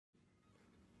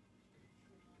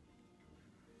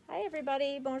Hi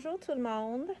everybody, bonjour tout le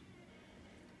monde.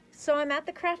 So I'm at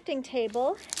the crafting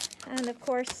table, and of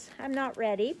course I'm not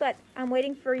ready, but I'm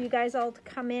waiting for you guys all to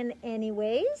come in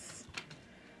anyways.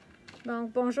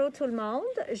 Donc bonjour tout le monde,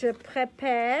 je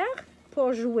prépare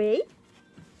pour jouer.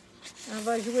 On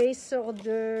va jouer sur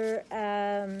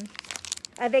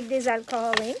avec des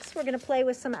alcohol inks. We're going to play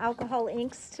with some alcohol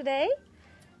inks today.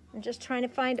 I'm just trying to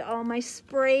find all my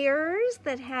sprayers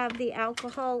that have the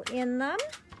alcohol in them,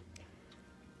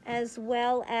 as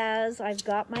well as I've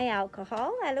got my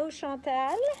alcohol. Hello,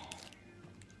 Chantal.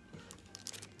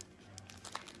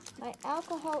 My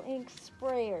alcohol ink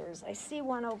sprayers. I see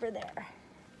one over there.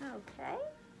 Okay.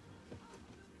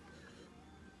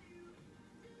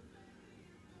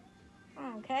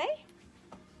 Okay.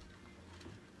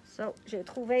 So, j'ai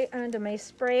trouvé un de mes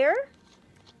sprayers.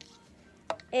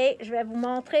 Et je vais vous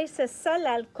montrer, c'est ça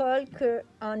l'alcool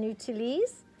qu'on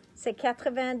utilise. C'est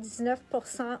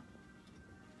 99%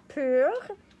 pur.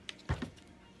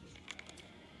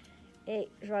 Et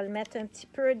je vais le mettre un petit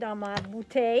peu dans ma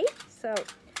bouteille. So,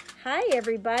 hi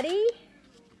everybody.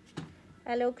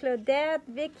 Hello Claudette,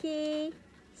 Vicky,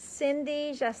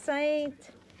 Cindy,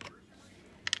 Jacinthe.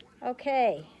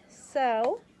 Okay,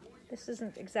 so this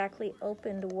isn't exactly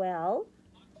opened well,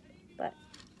 but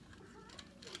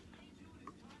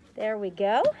there we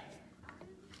go.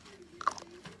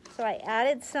 So I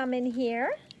added some in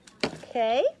here.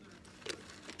 Okay.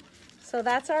 So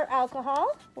that's our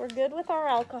alcohol. We're good with our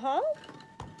alcohol.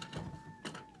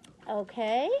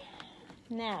 Okay.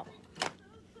 Now.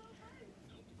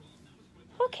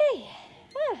 Okay.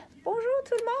 Bonjour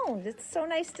tout le monde. It's so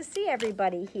nice to see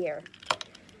everybody here.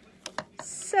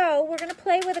 So we're going to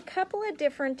play with a couple of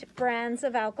different brands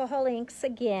of alcohol inks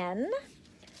again.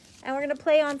 And we're going to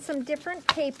play on some different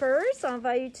papers. On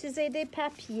va utiliser des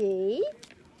papiers.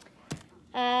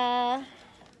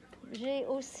 J'ai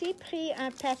aussi pris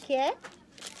un paquet.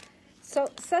 So,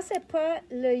 ça, c'est pas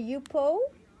le Yupo,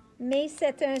 mais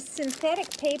c'est un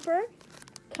synthetic paper,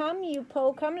 comme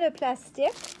Yupo, comme le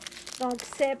plastique. Donc,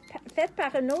 c'est fait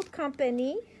par une autre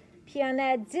compagnie. Puis, on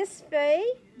a 10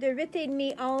 feuilles de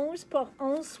 8,5 11 pour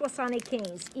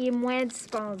 11,75. Il est moins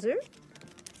dispendieux.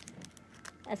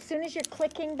 As soon as you're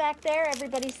clicking back there,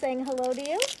 everybody's saying hello to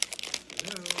you.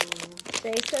 Hello.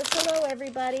 Jay says hello,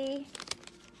 everybody.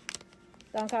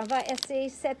 Donc, on va essayer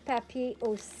cette papier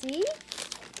aussi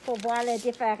pour voir la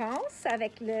différence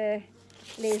avec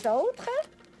les autres.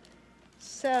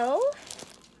 So,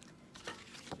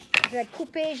 je vais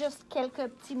couper juste quelques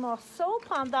petits morceaux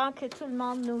pendant que tout le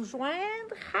monde nous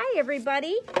joindre. Hi,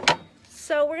 everybody.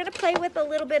 So, we're going to play with a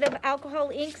little bit of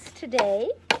alcohol inks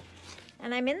today.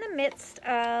 And I'm in the midst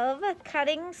of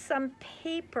cutting some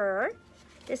paper.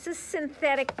 This is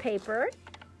synthetic paper,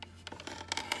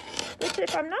 which,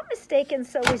 if I'm not mistaken,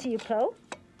 so is Yupo.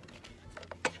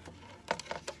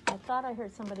 I thought I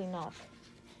heard somebody knock.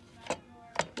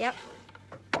 Yep.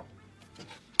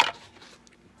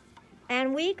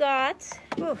 And we got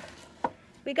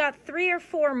 3 or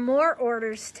 4 more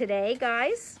orders today,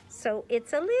 guys. So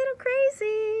it's a little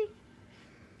crazy.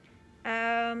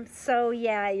 So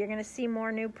yeah, you're going to see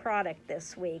more new product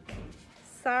this week.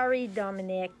 Sorry,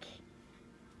 Dominic.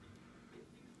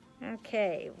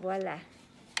 Okay, voilà.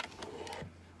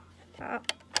 Ah,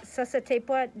 ça, c'était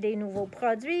pas des nouveaux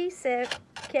produits, c'est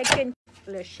quelqu'un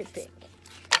le shipping.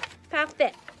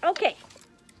 Parfait. OK.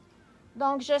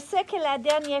 Donc, je sais que la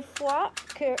dernière fois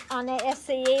qu'on a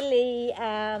essayé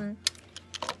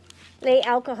les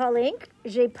alcohol ink,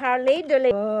 j'ai parlé de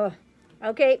les...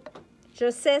 OK. Je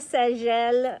sais, ça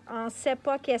gèle. On ne sait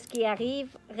pas qu'est-ce qui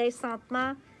arrive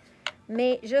récemment,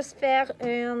 mais juste faire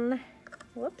un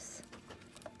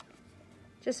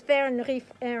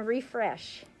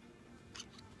refresh.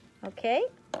 Okay,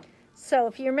 so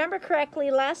if you remember correctly,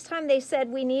 last time they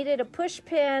said we needed a push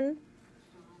pin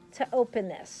to open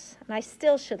this. And I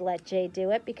still should let Jay do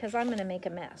it because I'm going to make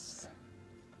a mess.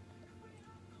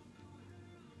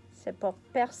 C'est pour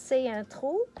percer un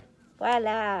trou.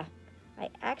 Voilà. I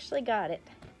actually got it.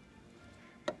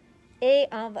 Et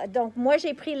donc, moi,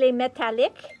 j'ai pris les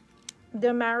métalliques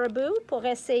de Marabout pour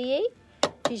essayer.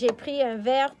 Puis j'ai pris un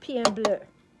vert puis un bleu.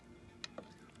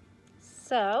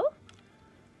 So,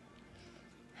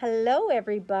 hello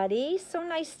everybody. So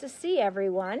nice to see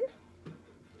everyone.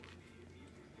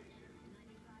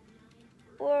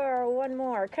 Or one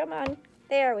more. Come on.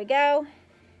 There we go.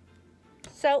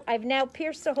 So I've now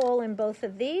pierced a hole in both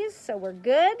of these, so we're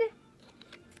good.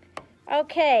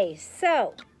 Okay,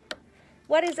 so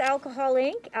what is alcohol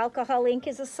ink? Alcohol ink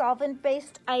is a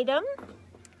solvent-based item.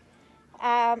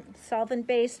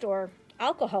 Solvent-based or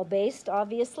alcohol-based,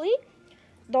 obviously.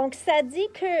 Donc, ça dit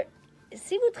que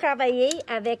si vous travaillez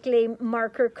avec les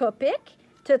marqueurs Copic,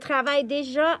 tu travailles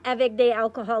déjà avec des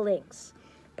alcohol inks.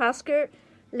 Parce que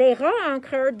les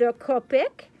re-encreurs de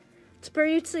Copic, tu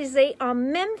peux utiliser en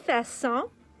même façon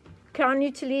qu'on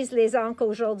utilise les encres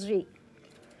aujourd'hui.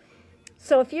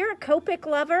 So if you're a Copic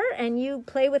lover and you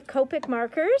play with Copic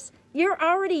markers, you're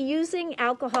already using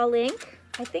alcohol ink.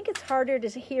 I think it's harder to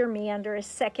hear me under a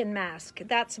second mask.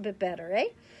 That's a bit better, eh?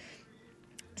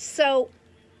 So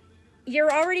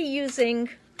you're already using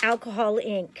alcohol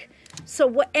ink.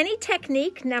 So any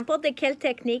technique, n'importe quelle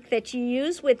technique that you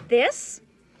use with this,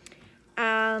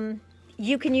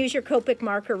 you can use your Copic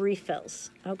marker refills,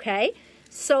 okay?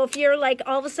 So if you're like,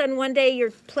 all of a sudden one day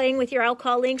you're playing with your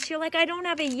alcohol inks, you're like, I don't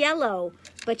have a yellow,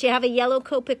 but you have a yellow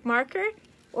Copic marker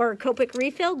or a Copic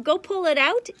refill, go pull it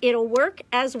out. It'll work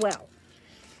as well.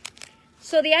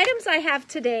 So the items I have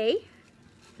today,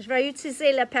 je vais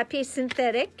utiliser le papier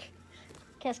synthétique.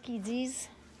 Qu'est-ce qu'ils disent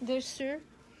dessus?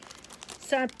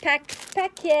 C'est un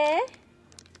paquet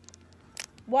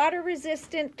water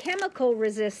resistant, chemical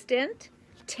resistant,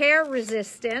 tear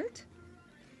resistant,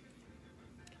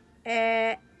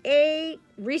 et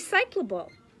recyclable.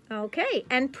 OK.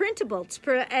 And printable. Tu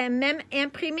peux même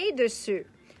imprimer dessus.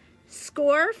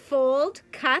 Score, fold,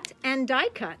 cut, and die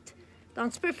cut.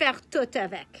 Donc, tu peux faire tout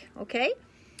avec. OK?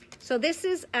 So this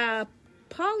is a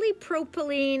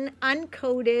polypropylene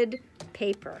uncoated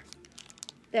paper.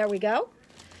 There we go.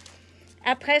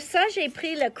 Après ça, j'ai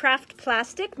pris le craft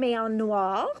plastic, mais en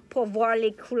noir, pour voir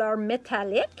les couleurs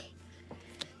métalliques.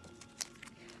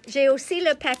 J'ai aussi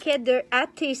le paquet de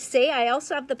ATC. I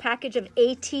also have the package of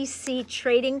ATC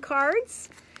trading cards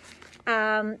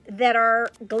that are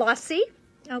glossy.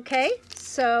 Okay,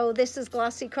 so this is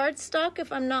glossy cardstock,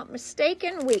 if I'm not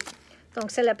mistaken. Oui,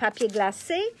 donc c'est le papier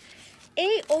glacé.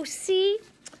 Et aussi,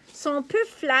 sont un peu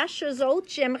flash, eux autres.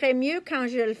 J'aimerais mieux quand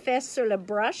je le fais sur le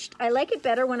brush. I like it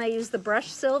better when I use the brush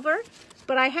silver,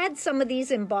 but I had some of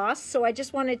these embossed, so I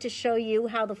just wanted to show you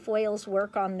how the foils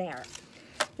work on there.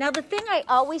 Now, the thing I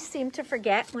always seem to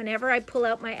forget whenever I pull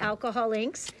out my alcohol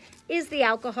inks is the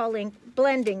alcohol ink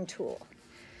blending tool.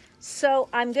 So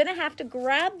I'm going to have to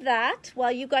grab that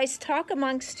while you guys talk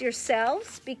amongst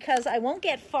yourselves because I won't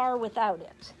get far without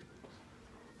it.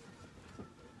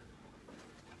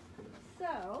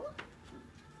 So,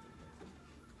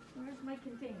 where's my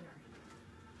container?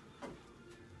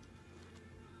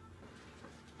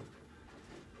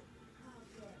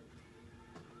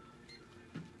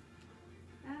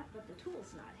 But the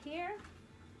tool's not here.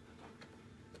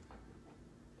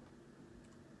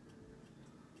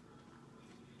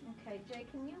 Okay, Jay,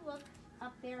 can you look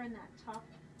up there in that top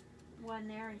one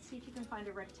there and see if you can find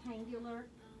a rectangular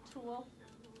tool,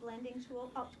 blending tool?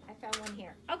 Oh, I found one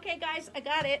here. Okay, guys, I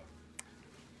got it.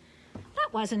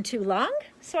 That wasn't too long,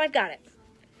 so I got it.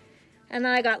 And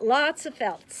then I got lots of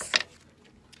felts.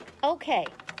 Okay,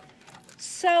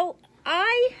 so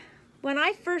when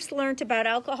I first learned about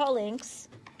alcohol inks,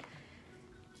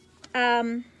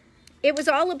 it was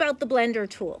all about the blender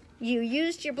tool. You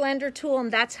used your blender tool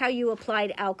and that's how you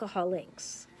applied alcohol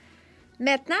inks.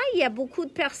 Maintenant, il y a beaucoup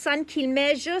de personnes qui le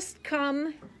mettent juste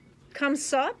comme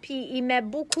ça, puis ils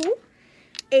mettent beaucoup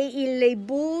et ils les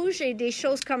bougent et des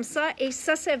choses comme ça. Et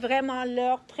ça, c'est vraiment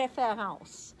leur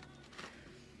préférence.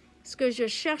 Ce que je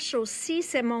cherche aussi,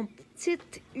 c'est mon petit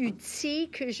outil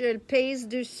que je le pèse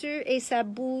dessus et ça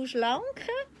bouge l'encre.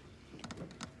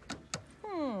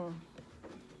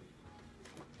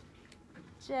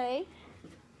 Jay,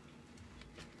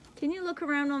 can you look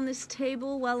around on this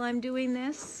table while I'm doing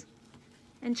this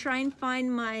and try and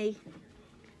find my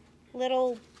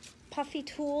little puffy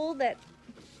tool that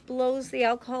blows the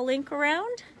alcohol ink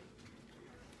around?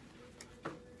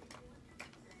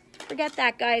 Forget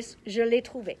that, guys. Je l'ai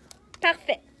trouvé.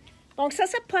 Parfait. Donc, ça,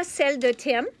 c'est pas celle de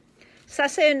Tim. Ça,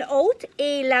 c'est une autre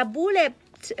et la boule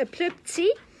est plus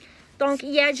petite. Donc,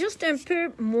 il y a juste un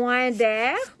peu moins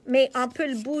d'air, mais on peut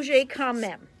le bouger quand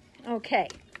même. OK.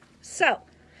 So,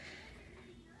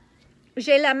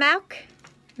 j'ai la marque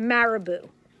Marabou.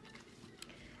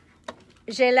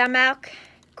 J'ai la marque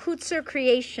Couture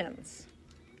Creations.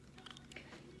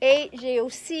 Et j'ai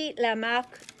aussi la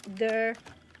marque de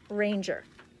Ranger.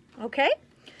 OK?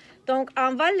 Donc,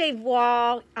 on va les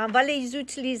voir, on va les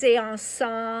utiliser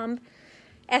ensemble.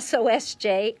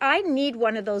 SOSJ. I need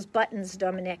one of those buttons,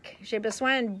 Dominique. J'ai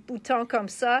besoin d'un bouton comme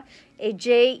ça. Et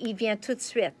Jay, il vient tout de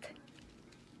suite.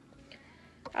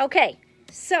 Okay,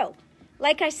 so,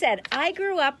 like I said, I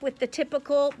grew up with the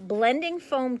typical blending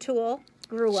foam tool.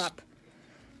 Grew up.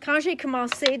 Quand j'ai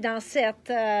commencé dans cette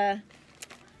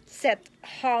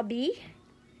hobby,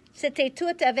 c'était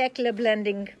tout avec le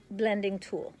blending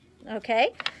tool.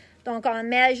 Okay? Donc, on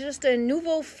met juste un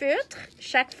nouveau feutre.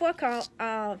 Chaque fois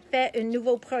qu'on fait un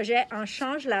nouveau projet, on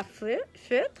change la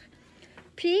feutre.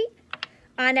 Puis,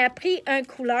 on a pris une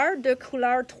couleur, 2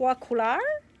 couleurs, 3 couleurs.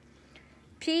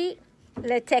 Puis,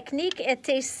 la technique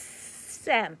était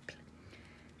simple.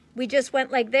 We just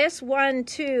went like this, 1,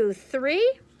 2, 3.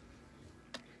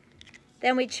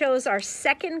 Then we chose our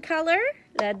second color,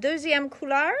 la deuxième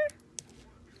couleur.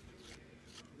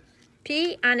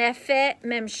 Puis, on a fait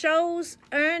même chose,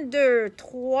 1, 2,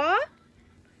 3.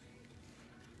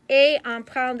 Et on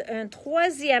prend une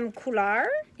troisième couleur.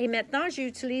 Et maintenant,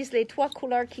 j'utilise les 3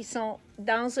 couleurs qui sont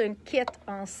dans un kit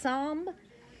ensemble.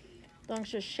 Donc,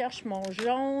 je cherche mon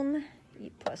jaune. Il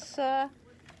n'est pas ça.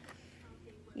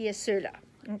 Il est ceux-là.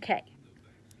 Okay.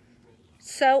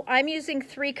 So, I'm using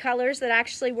 3 colors that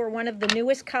actually were one of the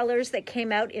newest colors that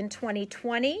came out in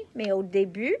 2020, mais au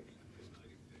début.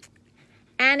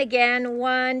 And again,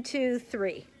 1, 2,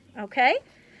 3. OK?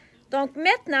 Donc,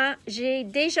 maintenant, j'ai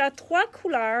déjà 3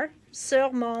 couleurs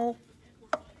sur mon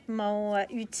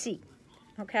outil.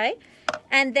 OK?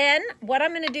 And then, what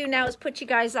I'm going to do now is put you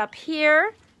guys up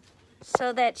here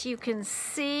so that you can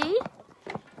see.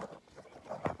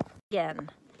 Again,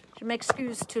 je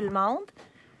m'excuse tout le monde.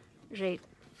 J'ai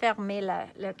fermé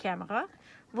la caméra.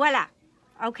 Voilà.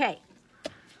 OK.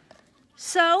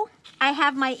 So, I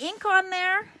have my ink on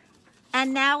there.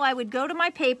 And now I would go to my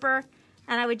paper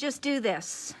and I would just do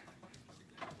this.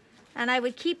 And I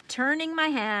would keep turning my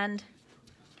hand.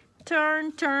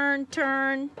 Turn, turn,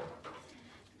 turn.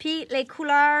 Puis les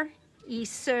couleurs, ils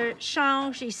se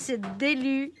changent, ils se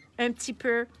diluent un petit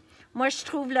peu. Moi, je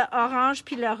trouve le orange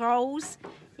puis le rose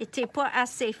n'était pas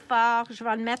assez fort. Je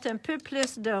vais le mettre un peu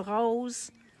plus de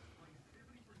rose.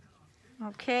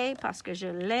 OK, parce que je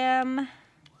l'aime.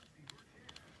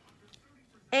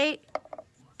 Et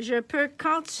je peux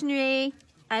continuer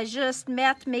à juste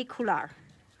mettre mes couleurs.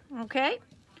 OK?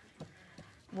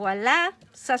 Voilà,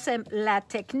 ça c'est la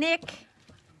technique.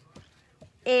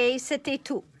 Et c'était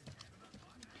tout.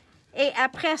 Et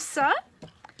après ça,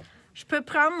 je peux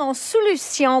prendre mon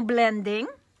solution blending.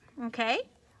 OK?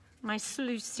 My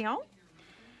solution.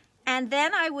 And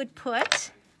then I would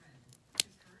put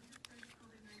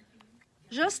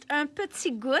juste un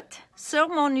petit goutte sur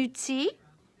mon outil.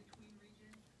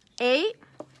 Et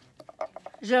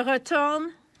je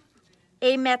retourne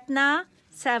et maintenant,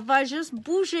 ça va juste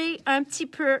bouger un petit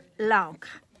peu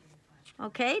l'encre.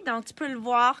 OK? Donc, tu peux le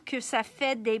voir que ça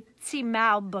fait des petits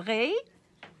marbrés.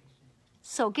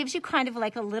 So, it gives you kind of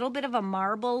like a little bit of a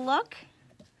marble look.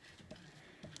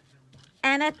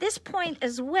 And at this point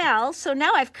as well, so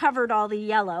now I've covered all the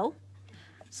yellow.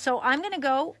 So, I'm going to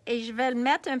go et je vais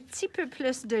mettre un petit peu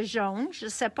plus de jaune. Je ne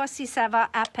sais pas si ça va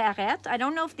apparaître. I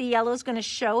don't know if the yellow is going to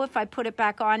show if I put it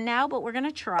back on now, but we're going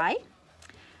to try.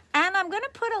 And I'm going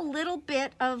to put a little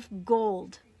bit of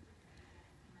gold.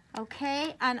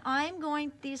 Okay, and I'm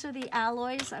going, these are the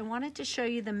alloys. I wanted to show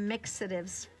you the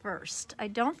mixatives first. I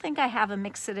don't think I have a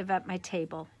mixative at my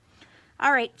table.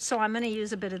 All right, so I'm going to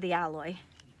use a bit of the alloy.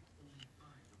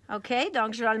 OK,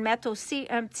 donc je vais le mettre aussi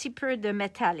un petit peu de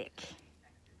métallique.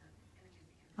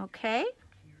 OK?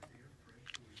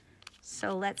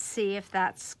 So let's see if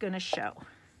that's going to show.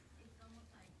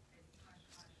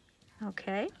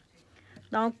 OK?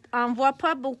 Donc, on ne voit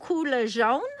pas beaucoup le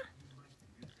jaune.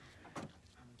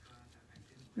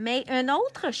 Mais une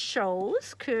autre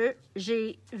chose que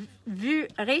j'ai vue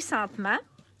récemment,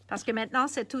 parce que maintenant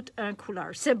c'est toute une couleur.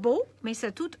 C'est beau, mais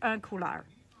c'est toute une couleur.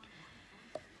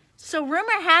 So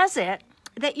rumor has it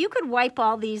that you could wipe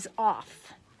all these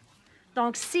off.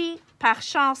 Donc si par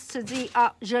chance tu dis,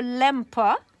 ah, je l'aime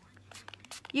pas,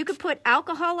 you could put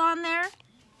alcohol on there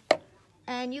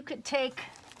and you could take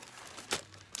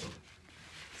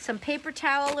some paper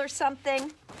towel or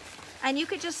something and you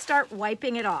could just start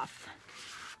wiping it off.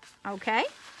 OK?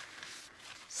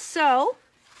 So,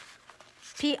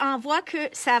 puis on voit que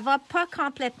ça va pas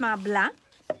complètement blanc.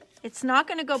 It's not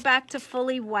going to go back to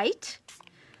fully white,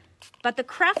 but the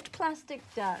craft plastic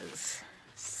does.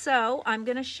 So, I'm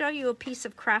going to show you a piece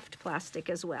of craft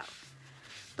plastic as well.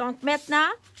 Donc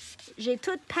maintenant, j'ai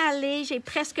tout palé, j'ai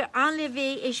presque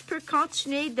enlevé et je peux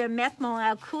continuer de mettre mon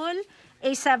alcool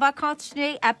et ça va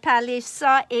continuer à paler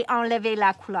ça et enlever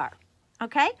la couleur.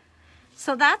 OK?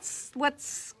 So that's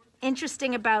what's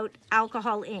interesting about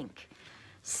alcohol ink.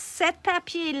 Cet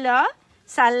papier-là,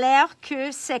 ça a l'air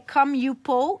que c'est comme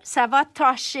Yupo, ça va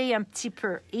tacher un petit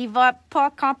peu. Il ne va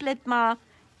pas complètement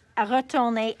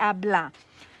retourner à blanc.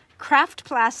 Craft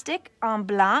plastic en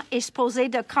blanc est supposé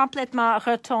de complètement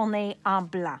retourner en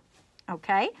blanc.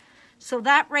 Okay? So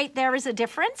that right there is a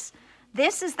difference.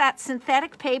 This is that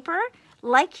synthetic paper.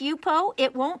 Like Yupo,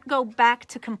 it won't go back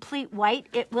to complete white.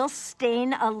 It will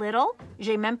stain a little.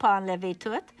 J'ai même pas enlevé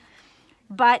tout.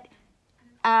 But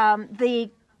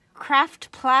the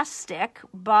Craft Plastic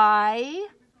by...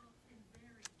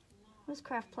 Who's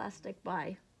Craft Plastic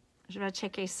by? Je vais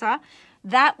checker ça.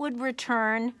 That would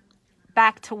return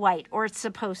back to white, or it's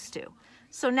supposed to.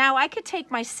 So now I could take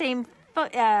my same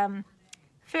feutre,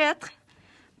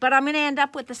 but I'm going to end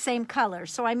up with the same color.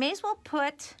 So I may as well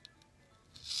put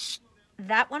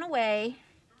that one away.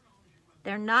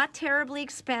 They're not terribly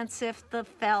expensive, the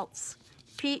felts.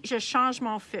 Puis je change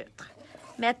mon feutre.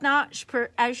 Maintenant, je peux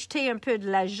ajouter un peu de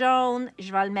la jaune.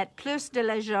 Je vais le mettre plus de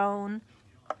la jaune.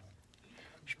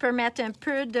 Je peux mettre un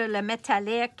peu de le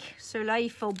métallique. Ceux-là, il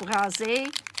faut braser.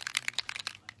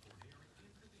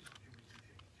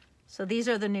 So these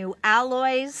are the new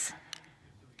alloys.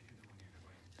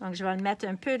 Donc, je vais mettre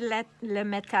un peu de le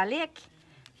métallique.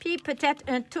 Puis peut-être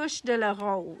une touche de le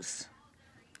rose.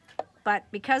 But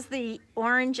because the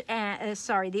orange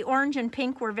and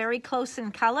pink were very close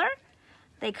in color,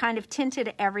 they kind of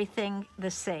tinted everything the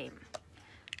same.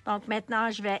 Donc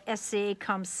maintenant, je vais essayer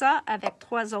comme ça avec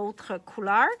 3 autres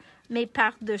couleurs, mais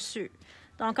par-dessus.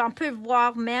 Donc, on peut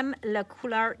voir même la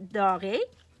couleur dorée.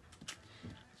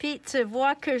 Puis, tu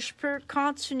vois que je peux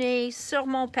continuer sur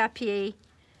mon papier,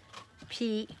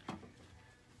 puis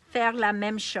faire la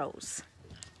même chose.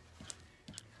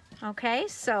 Okay,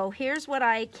 so here's what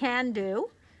I can do.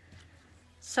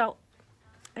 So,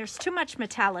 there's too much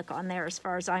metallic on there as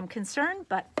far as I'm concerned,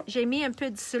 but j'ai mis un peu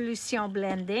de solution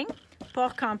blending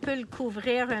pour qu'on peut le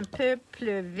couvrir un peu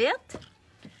plus vite.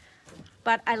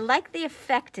 But I like the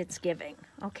effect it's giving,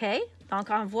 okay?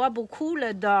 Donc, on voit beaucoup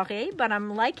le doré, but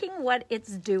I'm liking what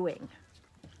it's doing.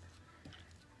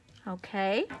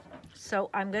 Okay, so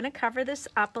I'm going to cover this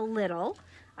up a little.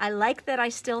 I like that I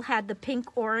still had the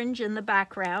pink orange in the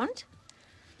background.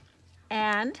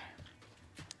 And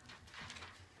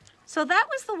so that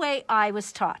was the way I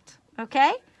was taught,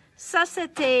 okay? Ça,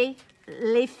 c'était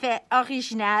l'effet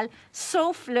original,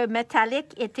 sauf le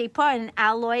métallique n'était pas un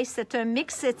alloy, c'est un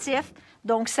mixatif,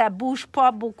 donc ça bouge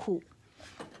pas beaucoup.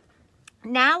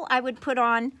 Now I would put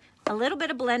on a little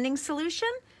bit of blending solution,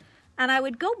 and I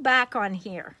would go back on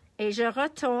here. Et je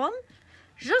retourne,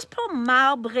 just pour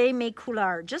marbrer mes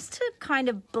couleurs, just to kind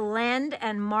of blend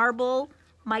and marble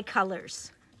my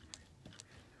colors.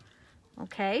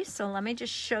 Okay, so let me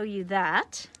just show you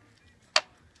that.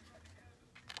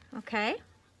 Okay,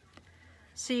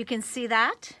 so you can see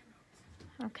that.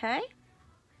 Okay,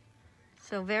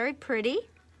 so very pretty.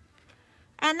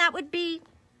 And that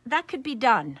could be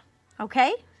done.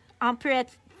 Okay, on peut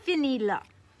être fini là.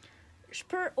 Je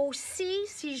peux aussi,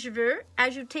 si je veux,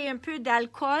 ajouter un peu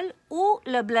d'alcool ou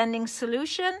le blending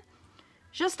solution,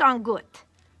 juste en goutte.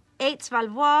 Et tu vas le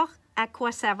voir à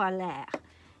quoi ça va l'air.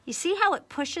 You see how it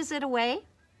pushes it away?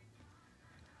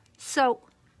 So,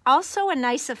 also a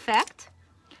nice effect.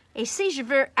 Et si je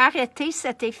veux arrêter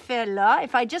cet effet-là,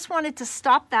 if I just wanted to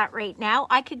stop that right now,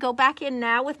 I could go back in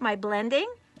now with my blending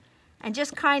and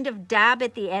just kind of dab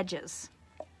at the edges.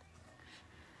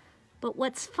 But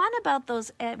what's fun about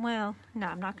those, well, no,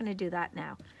 I'm not going to do that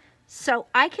now. So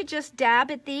I could just dab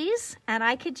at these, and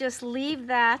I could just leave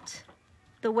that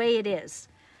the way it is.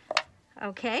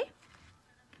 Okay?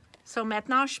 So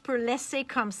maintenant, je peux laisser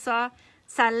comme ça.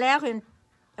 Ça a l'air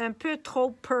un peu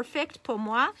trop perfect pour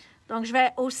moi. Donc, je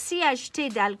vais aussi ajouter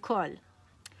d'alcool.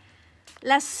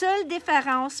 La seule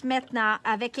différence maintenant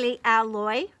avec les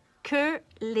alloys que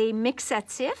les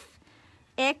mixatifs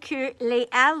est que les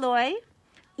alloys,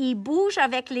 ils bougent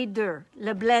avec les deux,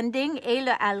 le blending et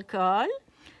le alcool.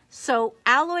 So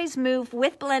alloys move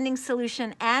with blending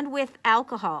solution and with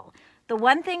alcohol. The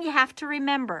one thing you have to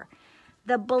remember,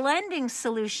 the blending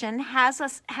solution has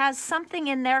something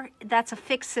in there that's a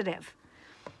fixative.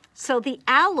 So the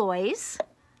alloys,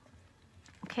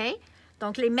 okay,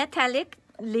 donc les métalliques,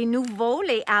 les nouveaux,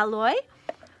 les alloys,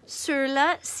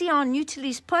 ceux-là, si on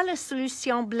n'utilise pas la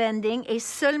solution blending et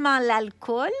seulement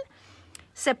l'alcool,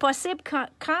 c'est possible que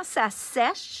quand ça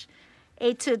sèche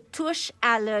et tu touches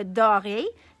à le doré,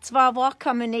 tu vas avoir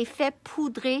comme un effet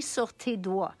poudré sur tes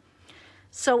doigts.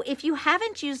 So if you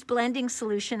haven't used blending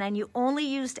solution and you only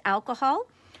used alcohol,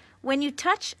 when you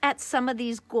touch at some of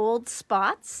these gold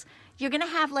spots, you're going to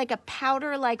have like a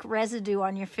powder-like residue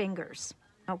on your fingers,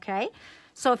 okay?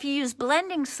 So if you use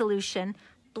blending solution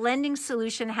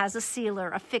has a sealer,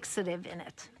 a fixative in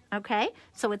it, okay?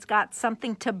 So it's got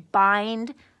something to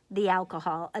bind the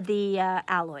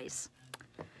alloys.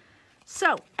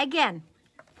 So, again,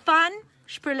 fun.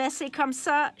 Je peux laisser comme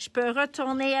ça. Je peux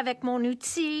retourner avec mon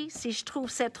outil si je trouve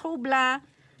c'est trop blanc.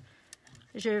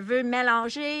 Je veux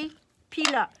mélanger. Puis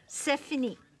là, c'est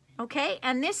fini. Okay,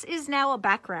 and this is now a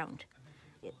background.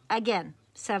 Again,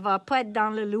 ça va pas être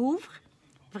dans le Louvre.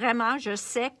 Vraiment, je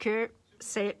sais que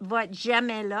ça va être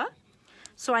jamais là.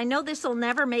 So I know this will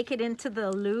never make it into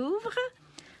the Louvre,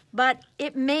 but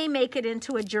it may make it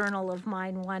into a journal of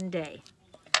mine one day.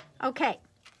 Okay,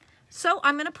 so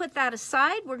I'm going to put that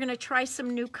aside. We're going to try some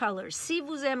new colors. Si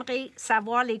vous aimeriez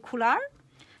savoir les couleurs,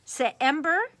 c'est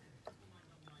Ember,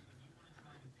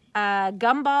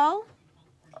 Gumball,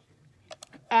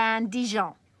 and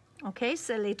Dijon. Okay,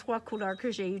 c'est les trois couleurs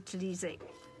que j'ai utilisées.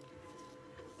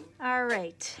 All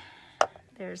right,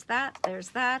 there's that, there's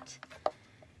that.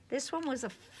 This one was a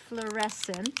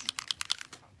fluorescent,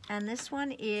 and this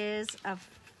one is a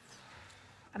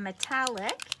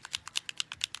metallic.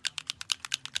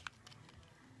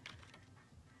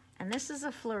 And this is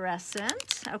a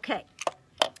fluorescent. Okay.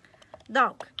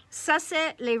 Donc, ça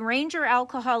c'est les Ranger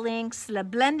Alcohol Inks, le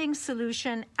Blending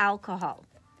Solution Alcohol.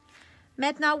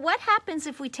 Maintenant, what happens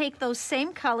if we take those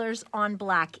same colors on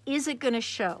black? Is it going to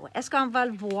show? Est-ce qu'on va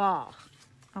le voir?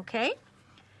 Okay?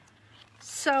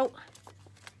 So,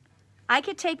 I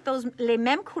could take those, les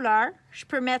mêmes couleurs. Je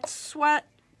peux mettre soit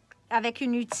avec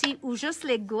un outil ou juste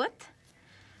les gouttes.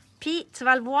 Puis, tu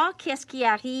vas le voir qu'est-ce qui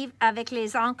arrive avec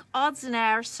les encres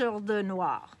ordinaires sur le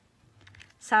noir.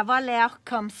 Ça va l'air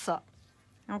comme ça.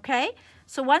 Okay?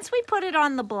 So once we put it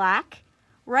on the black,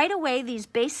 right away, these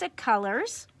basic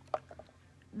colors,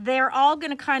 they're all going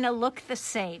to kind of look the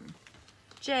same.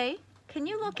 Jay, can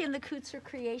you look in the Kutzler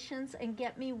Creations and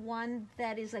get me one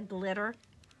that is a glitter?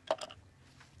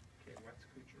 Okay, what's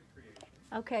Kutzler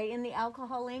Creations? Okay, in the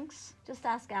alcohol inks, just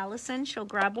ask Allison, she'll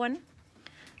grab one.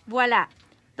 Voilà.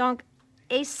 Donc,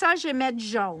 et ça, je vais mettre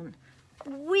jaune.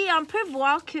 Oui, on peut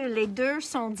voir que les deux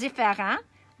sont différents,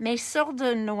 mais sur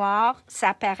le noir,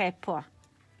 ça paraît pas.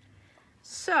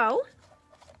 So,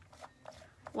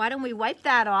 why don't we wipe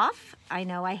that off? I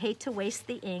know I hate to waste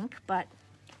the ink, but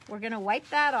we're going to wipe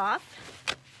that off.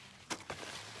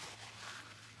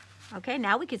 Okay,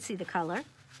 now we can see the color.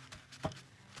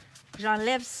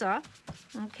 J'enlève ça.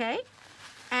 Okay.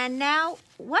 And now,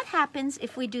 what happens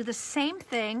if we do the same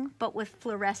thing, but with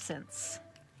fluorescence?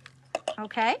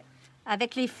 Okay?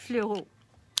 Avec les fluos.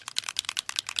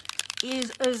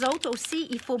 Eux autres aussi,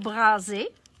 il faut braser.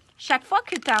 Chaque fois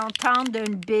que tu entends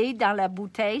une bead dans la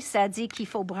bouteille, ça dit qu'il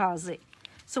faut braser.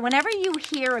 So whenever you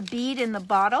hear a bead in the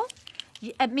bottle,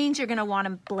 it means you're going to want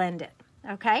to blend it.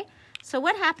 Okay? So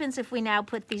what happens if we now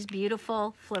put these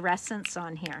beautiful fluorescents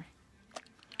on here?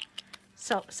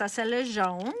 So, ça c'est le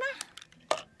jaune.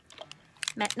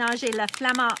 Maintenant, j'ai le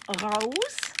flamant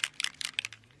rose.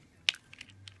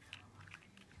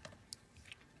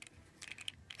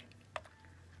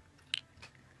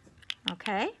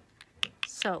 Okay,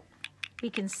 so we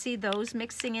can see those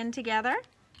mixing in together.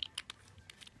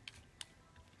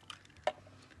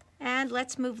 And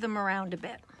let's move them around a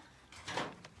bit.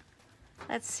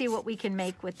 Let's see what we can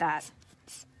make with that.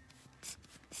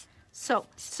 So,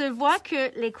 tu vois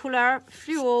que les couleurs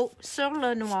fluo sur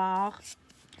le noir,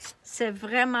 c'est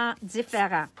vraiment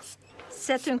différent.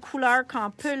 C'est une couleur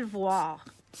qu'on peut le voir.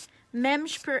 Même,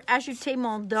 je peux ajouter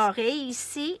mon doré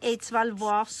ici et tu vas le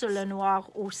voir sur le noir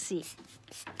aussi.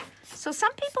 So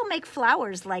some people make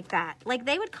flowers like that. Like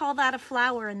they would call that a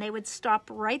flower and they would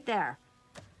stop right there.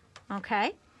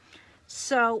 Okay?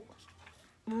 So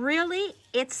really,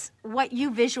 it's what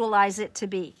you visualize it to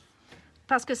be.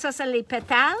 Parce que ça, c'est les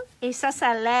pétales et ça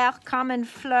a l'air comme une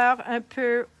fleur un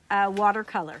peu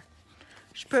watercolor.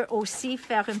 Je peux aussi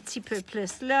faire un petit peu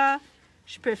plus là.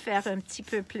 Je peux faire un petit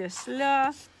peu plus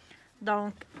là.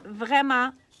 Donc,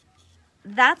 vraiment,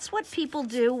 that's what people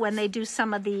do when they do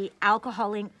some of the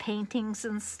alcohol ink paintings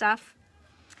and stuff.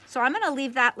 So I'm going to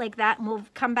leave that like that and we'll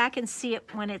come back and see it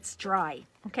when it's dry.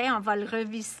 Okay? On va le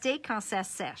revisiter quand ça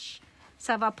sèche.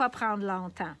 Ça va pas prendre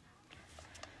longtemps.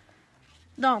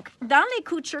 Donc, dans les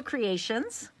Kutzler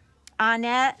Creations, on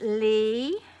a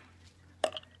les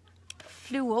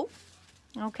fluos.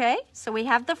 Okay? So we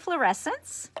have the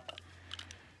fluorescents.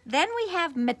 Then we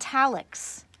have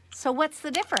metallics. So what's the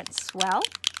difference? Well,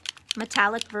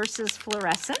 metallic versus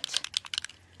fluorescent.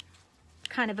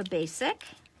 Kind of a basic.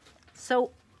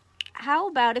 So how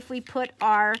about if we put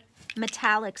our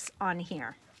metallics on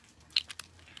here?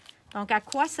 Donc, à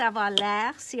quoi ça va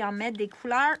l'air si on met des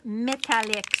couleurs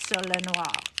métalliques sur le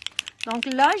noir? Donc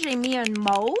là, j'ai mis un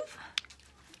mauve.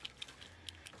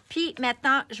 Puis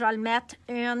maintenant, je vais le mettre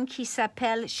une qui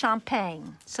s'appelle champagne.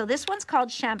 So this one's called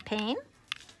champagne.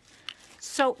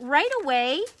 So right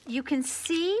away, you can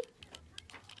see,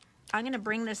 I'm going to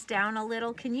bring this down a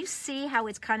little. Can you see how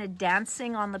it's kind of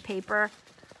dancing on the paper?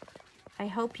 I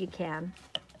hope you can.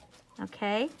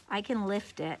 Okay, I can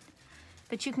lift it.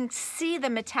 but you can see the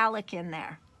metallic in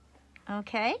there,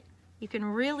 okay? You can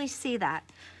really see that.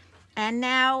 And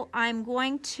now I'm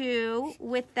going to,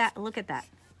 with that, look at that.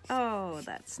 Oh,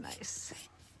 that's nice.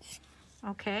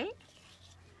 Okay.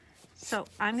 So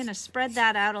I'm going to spread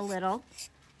that out a little,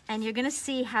 and you're going to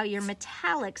see how your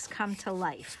metallics come to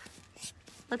life.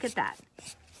 Look at that.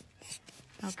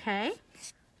 Okay.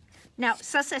 Now,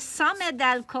 ça c'est sans mettre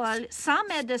d'alcool, sans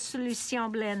mettre de solution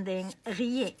blending,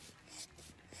 rien.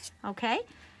 Okay.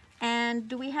 And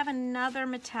do we have another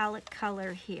metallic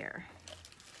color here?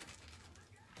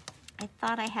 I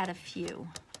thought I had a few.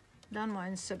 Donne-moi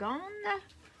une seconde.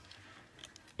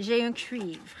 J'ai un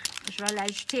cuivre. Je vais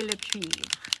l'ajouter le cuivre.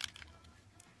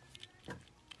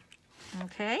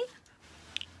 Okay.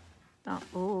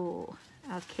 Oh,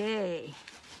 okay.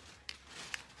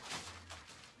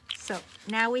 So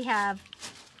now we have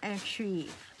a cuivre.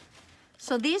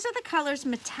 So these are the colors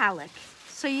metallic.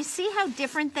 So you see how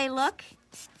different they look?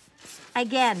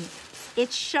 Again,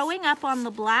 it's showing up on the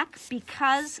black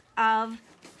because of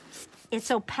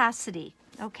its opacity,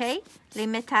 okay? Les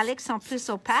métalliques sont plus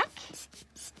opaques.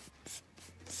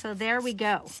 So there we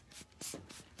go.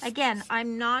 Again,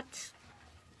 I'm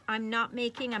not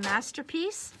making a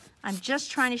masterpiece. I'm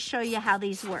just trying to show you how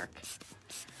these work.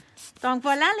 Donc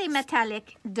voilà les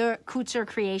métalliques de Couture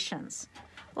Creations.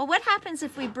 Well, what happens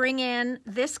if we bring in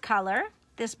this color,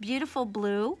 this beautiful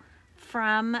blue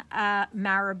from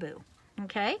Marabou,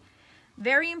 okay?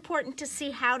 Very important to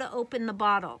see how to open the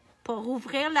bottle. Pour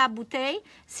ouvrir la bouteille,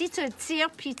 si tu tires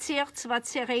puis tires, tu vas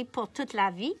tirer pour toute la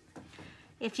vie.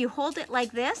 If you hold it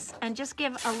like this and just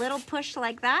give a little push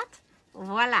like that,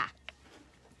 voila.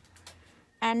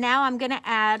 And now I'm going to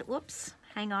add, whoops,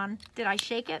 hang on. Did I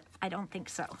shake it? I don't think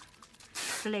so.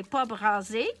 Je ne l'ai pas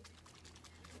brasé.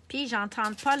 Puis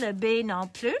j'entends pas le B non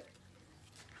plus.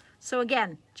 So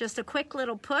again, just a quick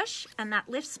little push and that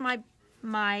lifts my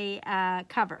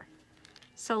cover.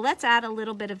 So let's add a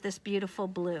little bit of this beautiful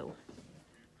blue.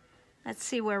 Let's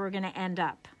see where we're going to end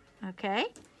up. Okay?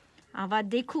 On va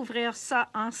découvrir ça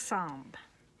ensemble.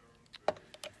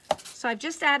 So I've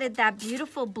just added that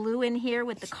beautiful blue in here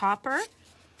with the copper.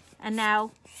 And now,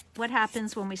 what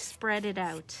happens when we spread it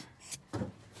out?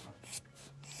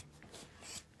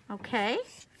 Okay?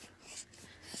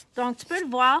 Donc, tu peux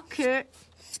voir que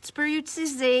tu peux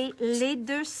utiliser les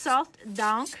deux sortes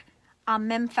d'encre en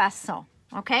même façon.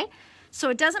 Okay? So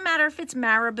it doesn't matter if it's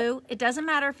Marabou, it doesn't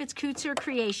matter if it's Couture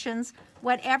Creations,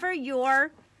 whatever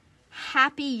you're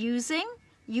happy using,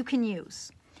 you can use.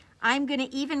 I'm going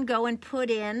to even go and put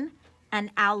in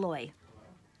an alloy.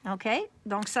 OK?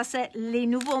 Donc ça, c'est les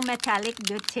nouveaux métalliques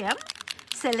de Tim.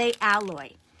 C'est les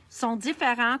alloys. Sont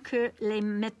différents que les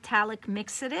metallic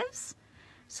mixatives.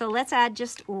 So let's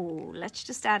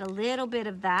just add a little bit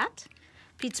of that.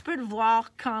 Puis tu peux le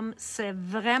voir comme c'est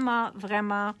vraiment,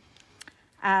 vraiment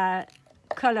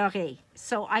coloré.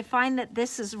 So I find that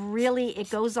this is really, it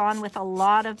goes on with a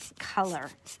lot of color.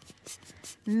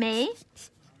 Mais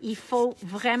il faut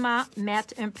vraiment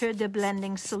mettre un peu de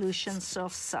blending solution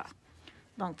sur ça.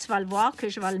 Donc tu vas le voir que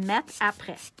je vais le mettre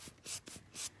après.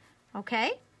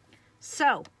 Okay?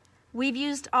 So, we've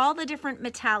used all the different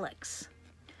metallics.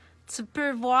 Tu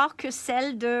peux voir que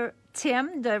celles de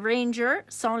Tim, de Ranger,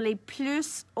 sont les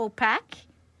plus opaques.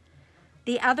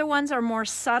 The other ones are more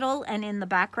subtle and in the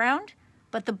background,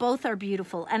 but both are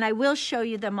beautiful. And I will show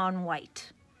you them on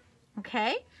white.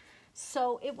 Okay?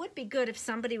 So it would be good if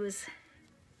somebody was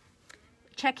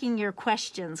checking your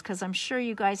questions, because I'm sure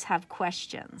you guys have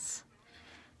questions.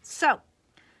 So,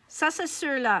 ça c'est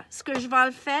sûr-là. Ce que je vais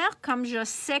le faire, comme je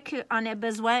sais qu'on a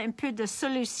besoin un peu de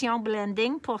solution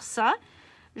blending pour ça,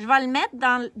 je vais le mettre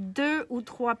dans 2 ou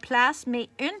 3 places, mais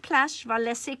une place, je vais le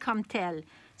laisser comme telle.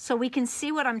 So we can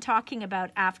see what I'm talking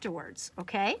about afterwards,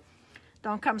 okay?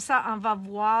 Donc, comme ça, on va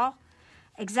voir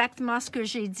exactement ce que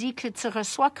j'ai dit, que tu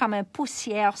reçois comme une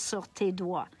poussière sur tes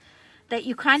doigts. That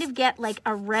you kind of get like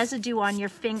a residue on your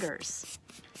fingers.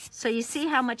 So you see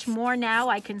how much more now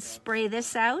I can spray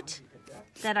this out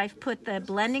that I've put the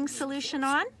blending solution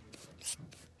on?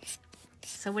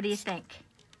 So what do you think?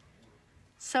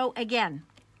 So again,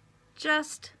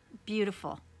 just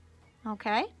beautiful,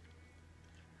 okay?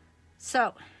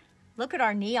 So look at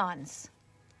our neons.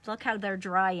 Look how they're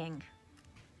drying.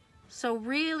 So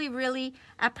really, really,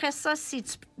 après ça, si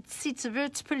tu veux,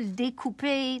 tu peux le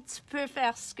découper, tu peux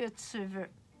faire ce que tu veux.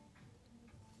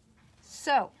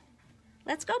 So,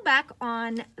 let's go back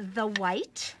on the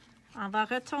white. On va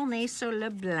retourner sur le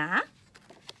blanc.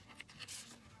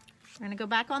 We're going to go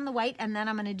back on the white, and then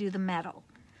I'm going to do the metal.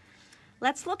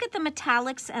 Let's look at the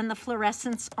metallics and the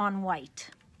fluorescence on white.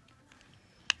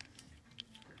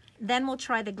 Then we'll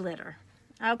try the glitter,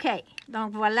 OK.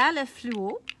 Donc, voilà le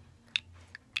fluo.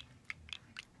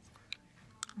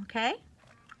 OK.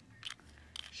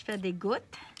 Je fais des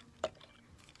gouttes.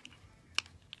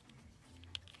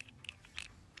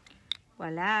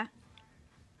 Voilà.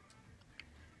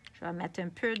 Je vais mettre un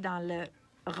peu dans le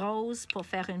rose pour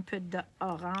faire un peu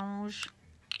d'orange.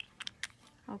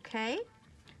 OK.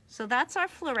 So that's our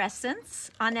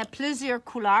fluorescence. On a plusieurs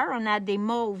couleurs. On a des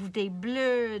mauves, des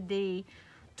bleus,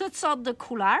 toutes sortes de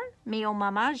couleurs. Mais au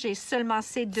moment, j'ai seulement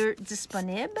ces deux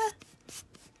disponibles.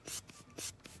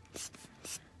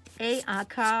 Et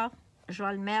encore, je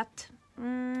vais le mettre...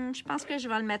 je pense que je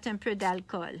vais le mettre un peu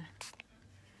d'alcool.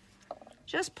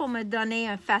 Juste pour me donner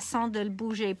une façon de le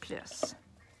bouger plus.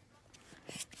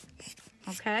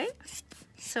 Okay?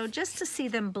 So just to see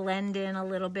them blend in a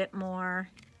little bit more,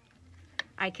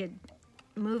 I could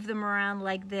move them around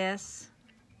like this.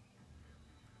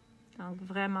 Donc,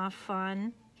 vraiment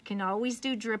fun. You can always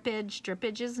do drippage.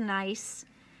 Drippage is nice.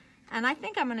 And I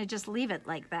think I'm going to just leave it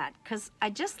like that because I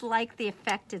just like the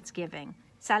effect it's giving.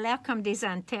 Ça a l'air comme des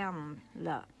antennes,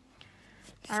 là.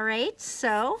 All right,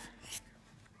 so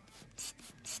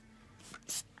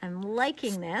I'm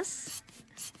liking this.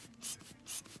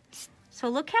 So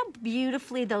look how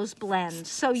beautifully those blend.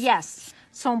 So yes,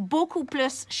 sont beaucoup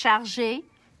plus chargés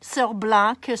sur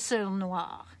blanc que sur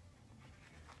noir.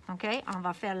 OK? On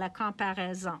va faire la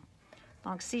comparaison.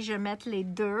 Donc, si je mets les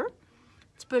deux,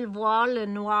 tu peux le voir, le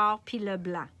noir puis le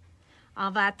blanc. On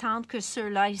va attendre que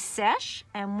ceux-là, ils sèchent.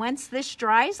 And once this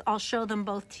dries, I'll show them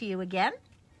both to you again.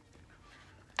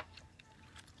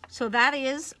 So that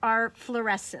is our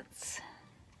fluorescence.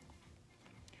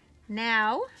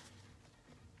 Now,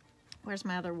 where's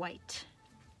my other white?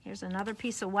 Here's another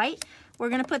piece of white. We're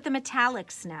going to put the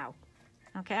metallics now.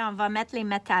 Okay, on va mettre les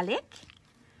métalliques.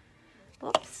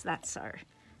 Oops, that's our...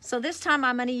 So this time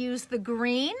I'm going to use the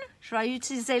green. Je vais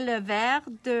utiliser le vert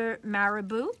de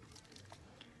Marabou.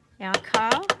 Et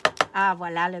encore. Ah,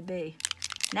 voilà le bee.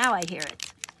 Now I hear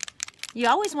it. You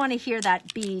always want to hear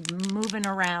that bead moving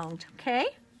around, okay?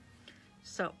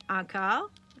 So encore.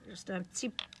 Just un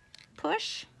petit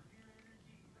push.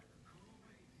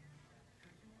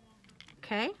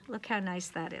 Okay, look how nice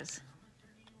that is.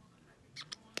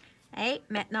 Et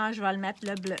maintenant, je vais le mettre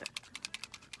le bleu.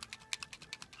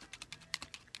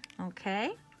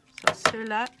 OK. So,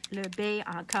 ceux-là, le B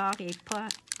encore n'est pas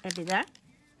évident.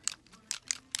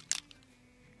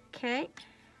 OK.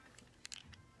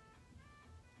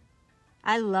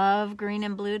 I love green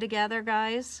and blue together,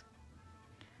 guys.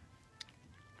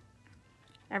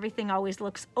 Everything always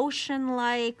looks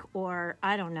ocean-like, or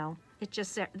I don't know.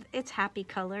 It's happy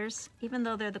colors, even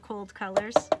though they're the cold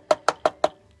colors.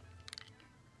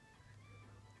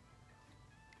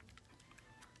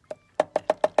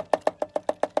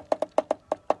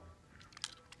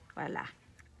 Voilà.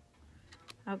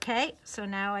 OK, so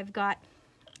now I've got...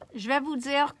 Je vais vous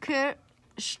dire que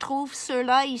je trouve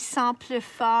ceux-là, ils sentent plus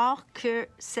fort que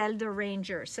celle de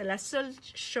Ranger. C'est la seule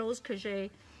chose que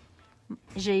j'ai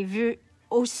vue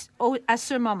à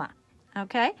ce moment.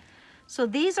 OK? So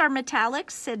these are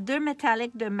metallics. C'est deux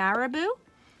métalliques de Marabou.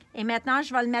 Et maintenant,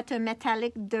 je vais le mettre un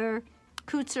métallique de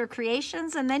Couture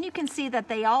Creations. And then you can see that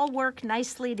they all work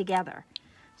nicely together.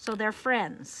 So they're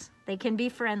friends. They can be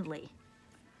friendly.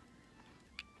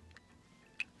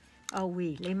 Oh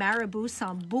oui, les Marabou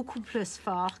sont beaucoup plus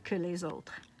forts que les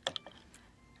autres.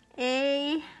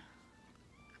 Et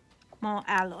mon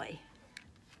alloy.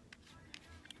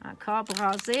 Encore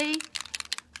brasé.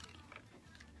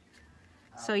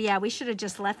 So yeah, we should have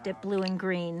just left it blue and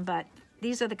green, but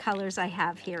these are the colors I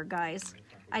have here, guys.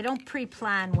 I don't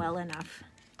pre-plan well enough.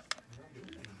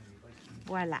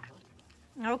 Voila.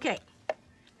 Okay.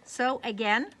 So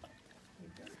again,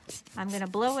 I'm going to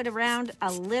blow it around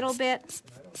a little bit.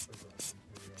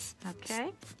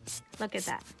 Okay. Look at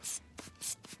that.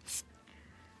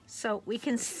 So we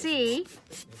can see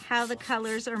how the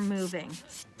colors are moving.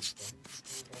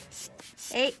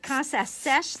 Et quand ça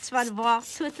sèche, tu vas voir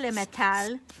tout le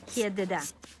métal qui est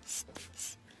dedans.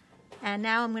 And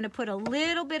now I'm going to put a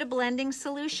little bit of blending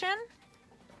solution.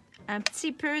 Un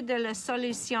petit peu de la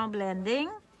solution blending.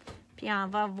 Puis on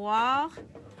va voir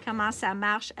comment ça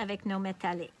marche avec nos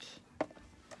métalliques.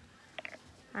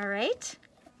 All right.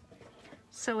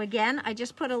 So again, I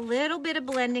just put a little bit of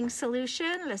blending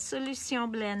solution, la solution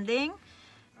blending.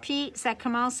 Puis ça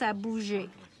commence à bouger.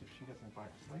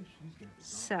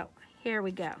 So... here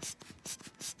we go.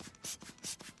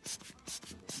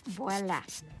 Voila.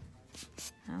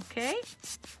 Okay.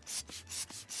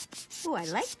 Oh, I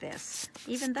like this,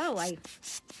 even though I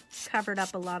covered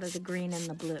up a lot of the green and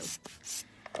the blue.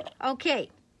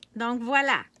 Okay. Donc,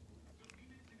 voilà.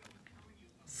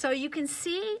 So you can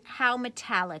see how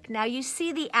metallic. Now you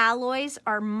see the alloys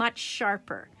are much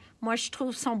sharper. Moi, je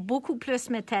trouve sont beaucoup plus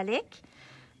métalliques.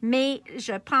 Mais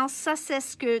je pense ça c'est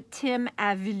ce que Tim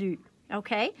a voulu.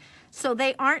 Okay? So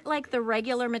they aren't like the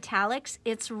regular metallics.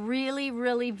 It's really,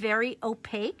 really very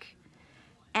opaque.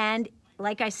 And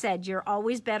like I said, you're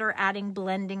always better adding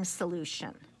blending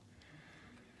solution.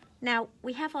 Now,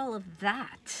 we have all of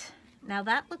that. Now,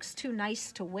 that looks too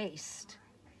nice to waste.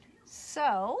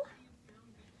 So,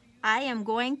 I am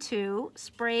going to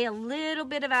spray a little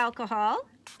bit of alcohol.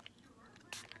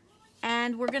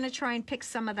 And we're going to try and pick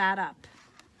some of that up.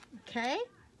 Okay?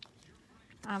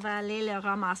 On va aller le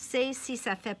ramasser si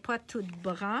ça fait pas tout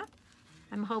brun.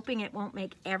 I'm hoping it won't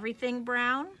make everything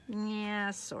brown. Yeah,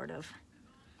 sort of.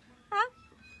 Ah,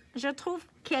 je trouve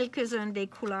quelques-unes des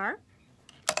couleurs.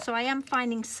 So I am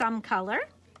finding some color.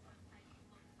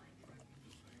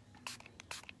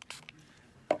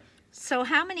 So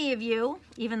how many of you,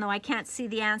 even though I can't see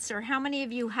the answer, how many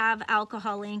of you have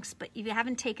alcohol inks, but you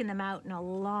haven't taken them out in a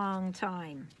long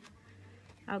time?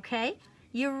 Okay?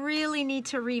 You really need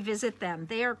to revisit them.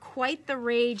 They are quite the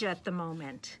rage at the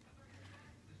moment.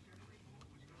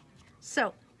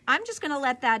 So I'm just going to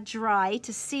let that dry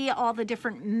to see all the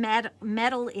different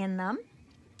metal in them.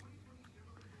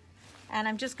 And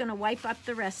I'm just going to wipe up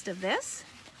the rest of this.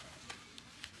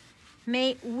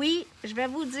 Mais oui, je vais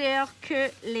vous dire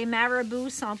que les marabouts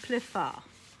sont plus forts.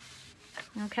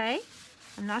 Okay?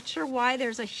 I'm not sure why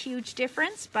there's a huge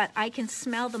difference, but I can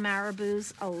smell the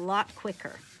marabouts a lot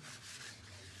quicker.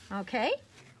 Okay?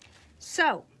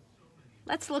 So,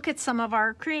 let's look at some of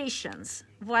our creations.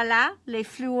 Voilà les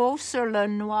fluos sur le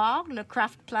noir, le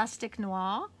craft plastic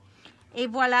noir. Et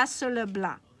voilà sur le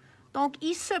blanc. Donc,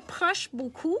 ils se prochent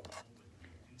beaucoup.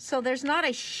 So, there's not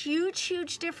a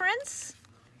huge difference.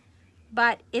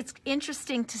 But it's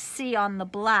interesting to see on the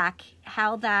black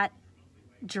how that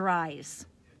dries.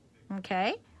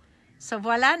 Okay? So,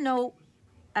 voilà nos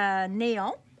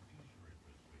néons.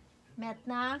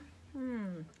 Maintenant,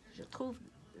 je trouve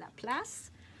la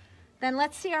place. Then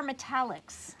let's see our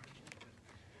metallics.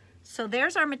 So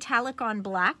there's our metallic on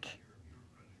black.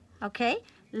 Okay?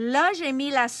 Là, j'ai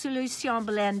mis la solution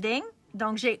blending.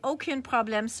 Donc, j'ai aucun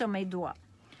problème sur mes doigts.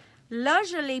 Là,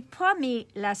 je n'ai pas mis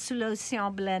la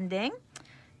solution blending.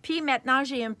 Puis maintenant,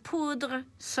 j'ai une poudre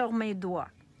sur mes doigts.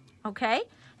 Okay?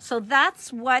 So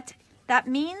that's what, that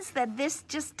means that this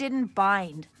just didn't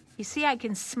bind. You see, I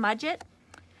can smudge it.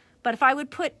 But if I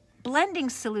would put blending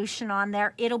solution on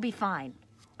there, it'll be fine.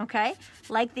 Okay?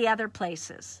 Like the other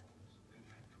places.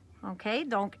 Okay?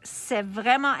 Donc, c'est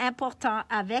vraiment important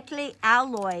avec les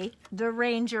alloys de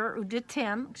Ranger ou de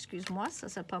Tim. Excuse-moi, ça,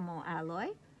 c'est pas mon alloy.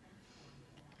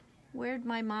 Where'd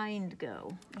my mind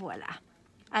go? Voilà.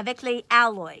 Avec les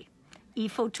alloys, il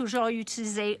faut toujours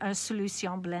utiliser une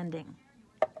solution blending.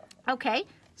 Okay,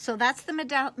 so that's the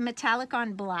metallic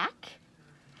on black.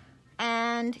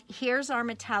 And here's our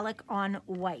metallic on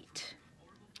white.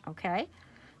 Okay,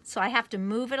 so I have to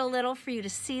move it a little for you to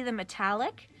see the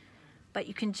metallic, but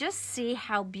you can just see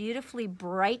how beautifully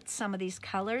bright some of these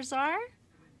colors are.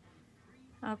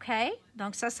 Okay,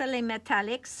 donc ça c'est les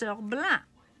métalliques sur blanc.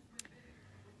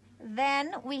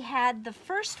 Then we had the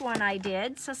first one I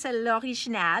did, ça c'est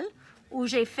l'original, où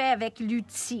j'ai fait avec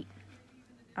l'outil.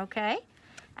 Okay,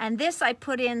 and this I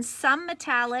put in some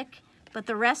metallic, but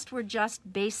the rest were just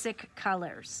basic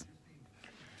colors.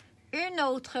 Une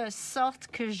autre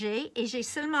sorte que j'ai, et j'ai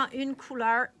seulement une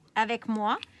couleur avec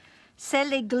moi, c'est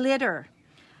les glitter.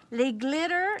 Les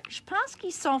glitter, je pense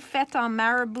qu'ils sont faits en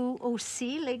marabout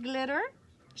aussi, les glitter.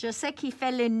 Je sais qu'il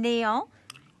fait le néon.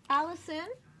 Allison,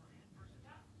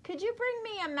 could you bring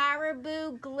me a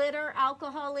marabout glitter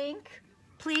alcohol ink,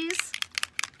 please?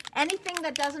 Anything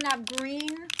that doesn't have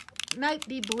green, might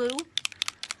be blue.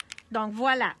 Donc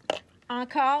voilà.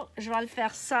 Encore, je vais le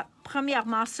faire ça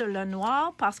premièrement sur le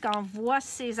noir parce qu'on voit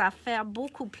ces affaires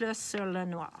beaucoup plus sur le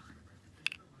noir.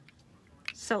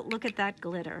 So look at that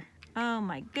glitter. Oh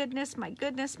my goodness, my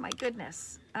goodness, my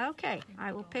goodness. Okay,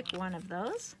 I will pick one of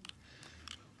those.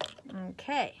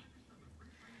 Okay.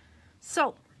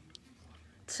 So,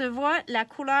 tu vois, la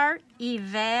couleur est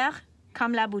vert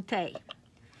comme la bouteille.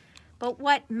 But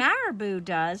what marabou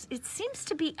does, it seems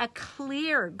to be a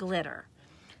clear glitter.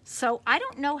 So I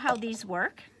don't know how these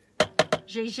work.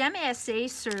 J'ai jamais essayé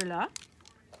ceux-là.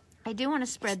 I do want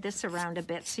to spread this around a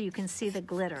bit so you can see the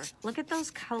glitter. Look at those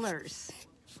colors.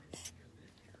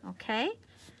 Okay?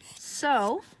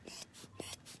 So,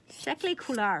 check les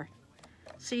couleurs.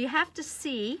 So you have to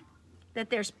see that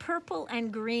there's purple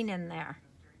and green in there.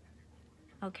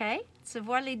 Okay? Tu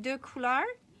vois les deux couleurs?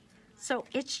 So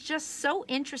it's just so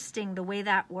interesting the way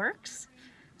that works.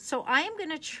 So I am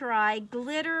going to try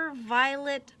glitter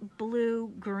violet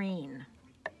blue green.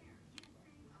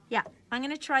 Yeah, I'm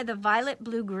going to try the violet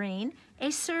blue green.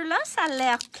 Et ceux-là, ça a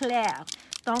l'air clair.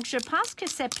 Donc, je pense que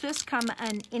c'est plus comme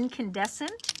an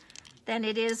incandescent than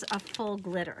it is a full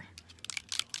glitter.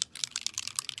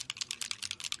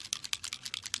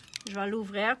 Je vais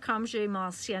l'ouvrir comme j'ai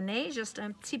mentionné, juste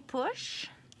un petit push.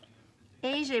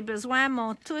 Et j'ai besoin de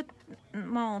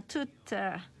mon tout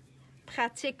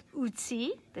pratique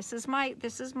outil. This is my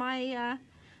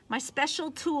special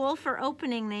tool for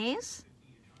opening these.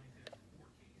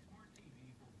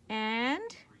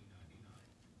 And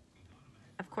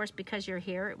of course, because you're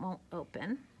here, it won't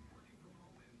open.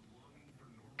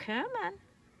 Come on.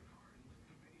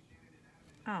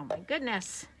 Oh my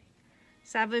goodness.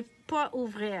 Ça veut pas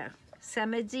ouvrir. Ça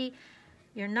me dit,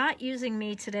 you're not using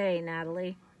me today,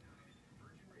 Natalie.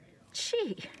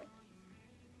 Gee.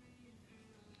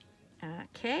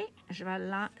 Okay, je vais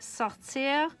la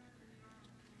sortir.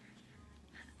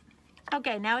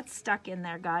 Okay, now it's stuck in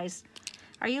there, guys.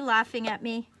 Are you laughing at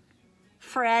me?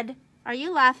 Fred, are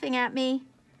you laughing at me?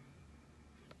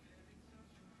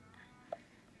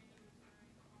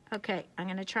 Okay, I'm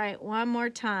going to try it one more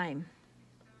time.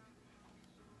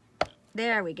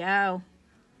 There we go.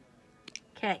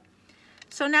 Okay,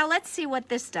 so now let's see what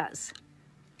this does.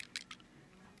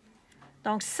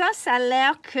 Donc ça a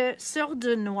l'air que sur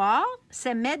du noir,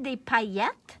 ça met des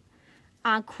paillettes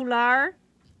en couleur,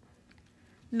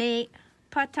 mais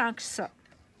pas tant que ça.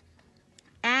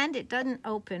 And it doesn't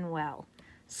open well.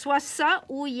 Soit ça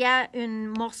ou il y a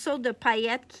un morceau de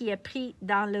paillette qui est pris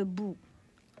dans le bout.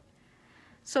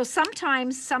 So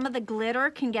sometimes some of the glitter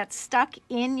can get stuck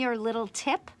in your little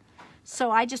tip.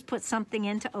 So I just put something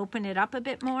in to open it up a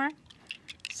bit more.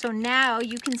 So now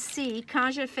you can see,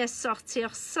 quand je fais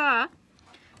sortir ça,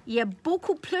 il y a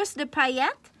beaucoup plus de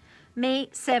paillettes, mais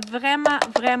c'est vraiment,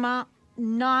 vraiment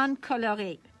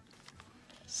non-coloré.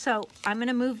 So I'm going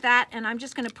to move that, and I'm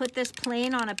just going to put this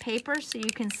plain on a paper so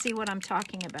you can see what I'm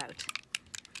talking about.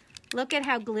 Look at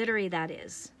how glittery that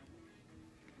is.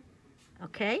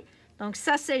 Okay? Donc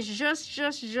ça, c'est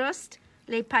juste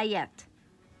les paillettes.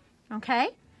 Okay?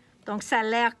 Donc ça a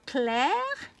l'air clair,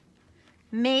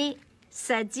 mais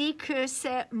ça dit que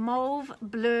c'est mauve,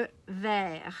 bleu,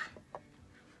 vert.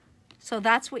 So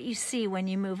that's what you see when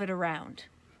you move it around.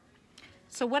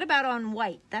 So what about on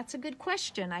white? That's a good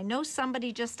question. I know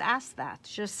somebody just asked that.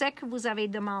 Je sais que vous avez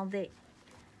demandé.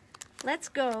 Let's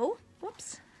go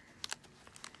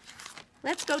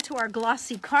to our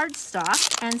glossy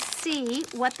cardstock and see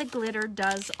what the glitter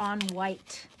does on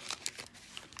white.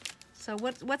 So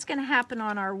what's going to happen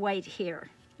on our white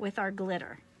here with our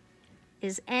glitter?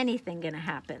 Is anything going to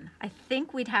happen? I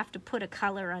think we'd have to put a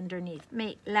color underneath.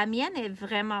 Mais la mienne est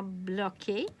vraiment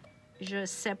bloquée. Je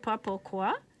sais pas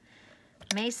pourquoi.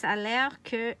 Mais ça a l'air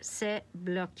que c'est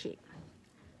bloqué.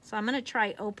 So I'm going to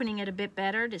try opening it a bit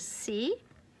better to see.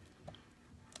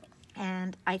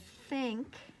 And I think...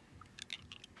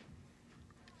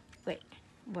 Wait,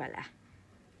 voilà.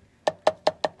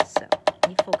 So,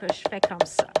 il faut que je fais comme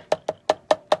ça.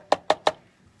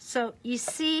 So, you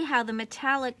see how the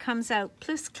metallic comes out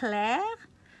plus clair.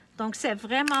 Donc, c'est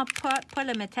vraiment pas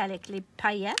le metallic, les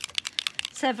paillettes.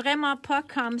 C'est vraiment pas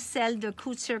comme celle de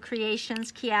Couture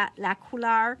Creations qui a la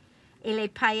couleur et les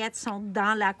paillettes sont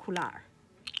dans la couleur.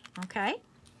 Okay?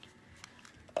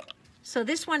 So,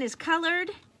 this one is colored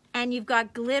and you've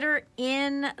got glitter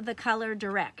in the color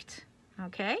direct.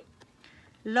 Okay?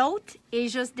 L'autre est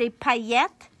juste des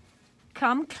paillettes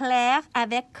comme claires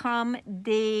avec comme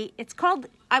des...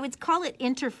 I would call it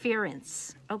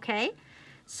interference, okay?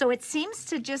 So it seems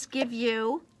to just give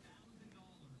you...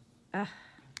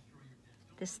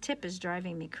 this tip is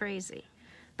driving me crazy.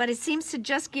 But it seems to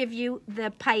just give you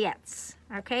the paillettes,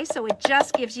 okay? So it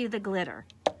just gives you the glitter.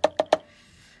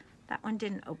 That one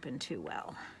didn't open too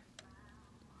well.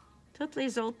 Toutes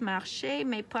les autres marchaient,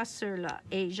 mais pas ceux-là.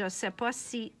 Et je ne sais pas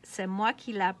si c'est moi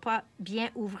qui ne l'ai pas bien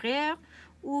ouvert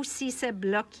ou si c'est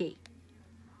bloqué.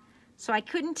 So I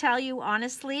couldn't tell you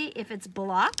honestly if it's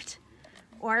blocked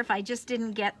or if I just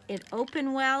didn't get it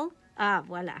open well. Ah,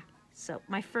 voilà. So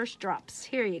my first drops.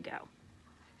 Here you go.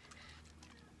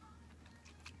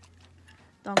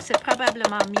 Donc c'est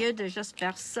probablement mieux de juste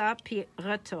faire ça puis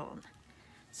retourne.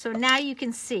 So now you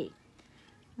can see.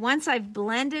 Once I've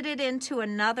blended it into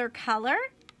another color,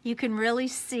 you can really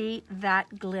see that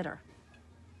glitter.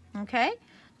 Okay?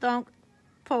 Donc,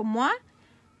 pour moi,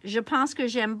 je pense que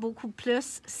j'aime beaucoup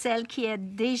plus celle qui est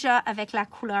déjà avec la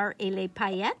couleur et les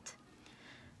paillettes.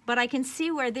 But I can see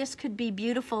where this could be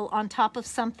beautiful on top of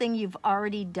something you've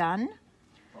already done.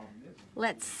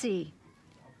 Let's see.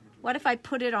 What if I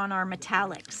put it on our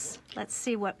metallics? Let's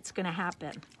see what's going to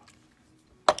happen.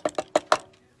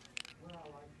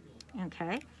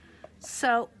 Okay,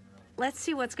 so let's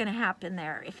see what's going to happen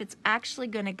there, if it's actually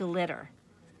going to glitter.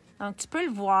 Donc, tu peux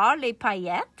le voir, les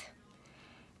paillettes.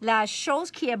 La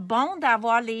chose qui est bon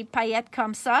d'avoir les paillettes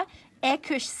comme ça est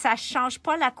que ça ne change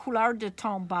pas la couleur de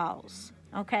ton base.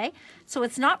 Okay, so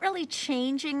it's not really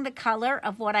changing the color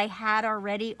of what I had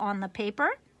already on the paper.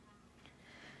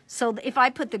 So if I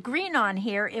put the green on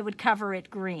here, it would cover it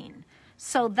green.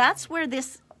 So that's where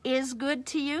this is good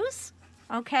to use,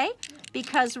 okay?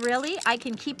 Because really, I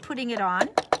can keep putting it on.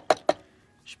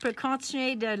 Je peux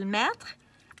continuer de le mettre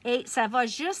et ça va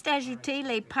juste ajouter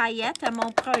les paillettes à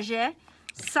mon projet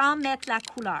sans mettre la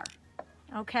couleur,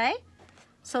 okay?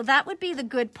 So that would be the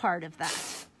good part of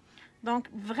that. Donc,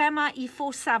 vraiment, il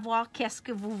faut savoir qu'est-ce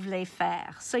que vous voulez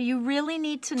faire. So you really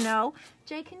need to know.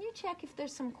 Jay, can you check if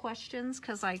there's some questions?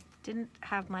 Because I didn't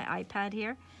have my iPad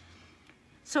here.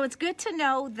 So it's good to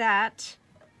know that,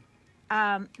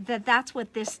 that's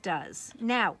what this does.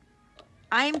 Now,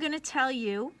 I am going to tell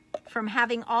you, from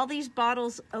having all these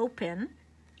bottles open,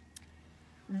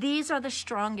 these are the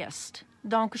strongest.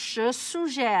 Donc, je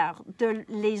suggère de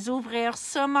les ouvrir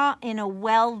seulement in a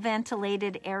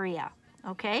well-ventilated area.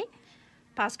 Okay?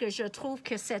 Parce que je trouve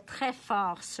que c'est très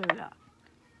fort, ceux-là.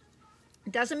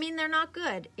 Doesn't mean they're not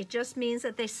good. It just means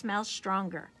that they smell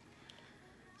stronger.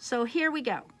 So here we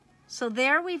go. So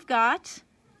there we've got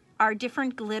our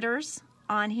different glitters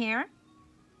on here.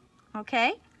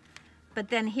 Okay? But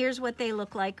then here's what they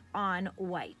look like on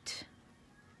white.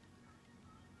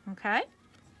 Okay?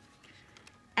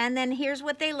 And then here's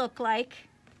what they look like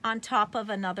on top of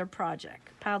another project.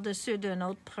 Par-dessus d'un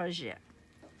autre projet.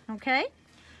 Okay?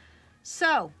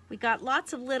 So we got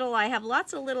lots of little, I have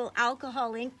lots of little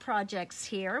alcohol ink projects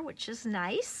here, which is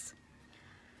nice.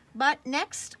 But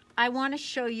next, I want to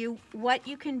show you what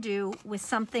you can do with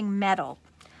something metal.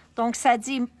 Donc, ça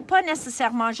dit pas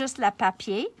nécessairement juste la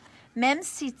papier, même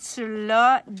si tu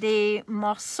l'as des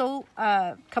morceaux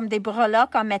comme des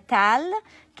breloques en métal,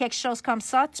 quelque chose comme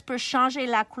ça, tu peux changer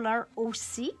la couleur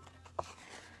aussi.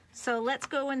 So let's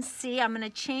go and see. I'm going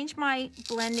to change my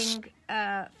blending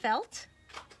felt.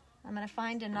 I'm going to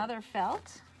find another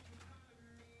felt.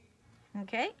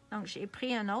 OK, donc j'ai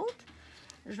pris un autre.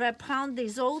 Je vais prendre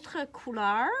des autres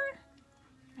couleurs.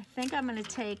 I think I'm going to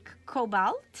take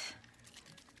cobalt.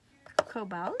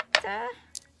 Cobalt.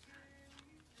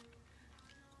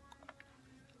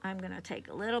 I'm going to take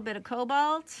a little bit of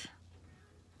cobalt.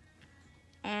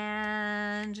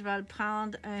 And je vais le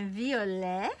prendre un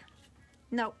violet.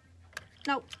 No,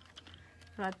 no.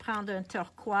 Je vais prendre un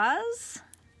turquoise.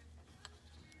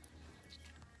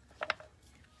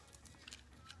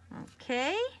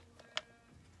 Okay.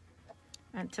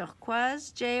 Un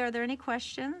turquoise. Jay, are there any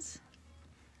questions?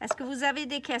 Est-ce que vous avez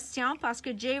des questions? Parce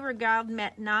que Jay regarde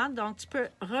maintenant, donc tu peux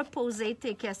reposer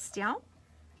tes questions.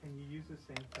 Can you use the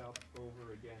same felt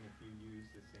over again if you use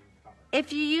the same color?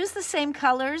 If you use the same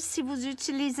colors, si vous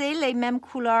utilisez les mêmes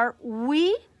couleurs,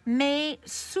 oui, mais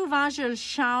souvent je le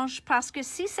change parce que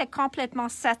si c'est complètement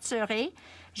saturé,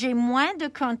 j'ai moins de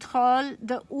contrôle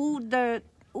de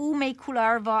où mes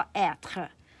couleurs vont être.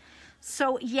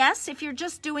 So yes, if you're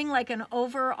just doing like an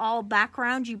overall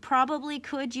background, you probably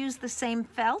could use the same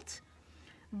felt,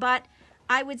 but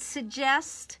I would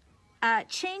suggest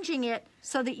changing it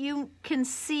so that you can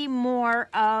see more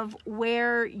of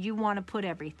where you want to put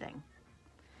everything.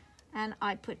 And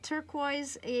I put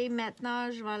turquoise, et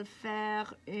maintenant je vais le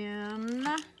faire une...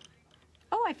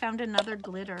 Oh, I found another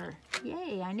glitter.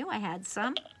 Yay, I knew I had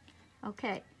some.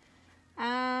 Okay.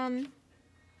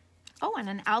 Oh, and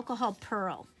an alcohol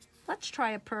pearl. Let's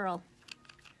try a pearl.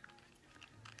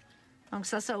 Donc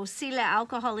ça, c'est aussi le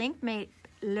alcohol ink, mais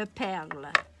le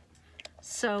perle.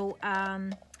 So,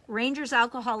 Ranger's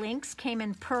alcohol inks came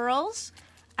in pearls.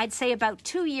 I'd say about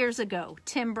 2 years ago,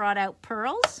 Tim brought out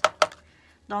pearls.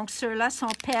 Donc, ceux-là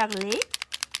sont perlés.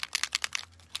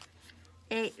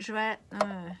 Et je vais...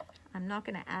 I'm not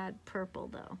going to add purple,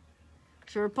 though.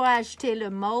 Je ne veux pas ajouter le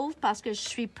mauve parce que je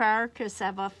suis peur que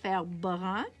ça va faire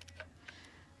brun.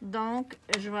 Donc,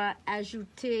 je vais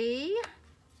ajouter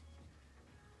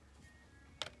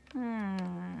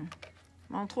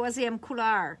mon troisième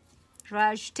couleur. Je vais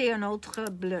ajouter un autre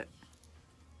bleu.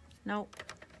 Non.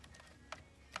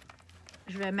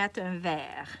 Je vais mettre un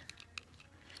vert.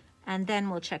 And then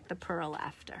we'll check the pearl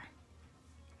after.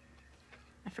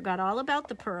 I forgot all about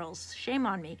the pearls. Shame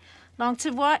on me. Donc,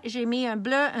 tu vois, j'ai mis un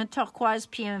bleu, un turquoise,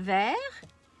 puis un vert.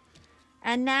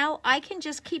 And now I can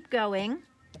just keep going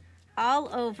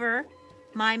all over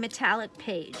my metallic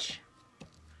page.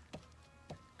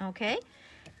 Okay?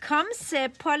 comme c'est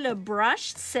pas le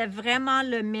brush, c'est vraiment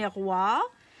le miroir,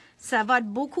 ça va être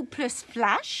beaucoup plus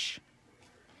flash.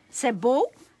 C'est beau,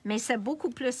 mais c'est beaucoup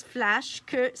plus flash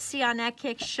que s'il y en a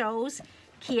quelque chose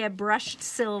qui est brushed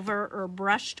silver ou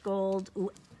brushed gold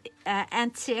ou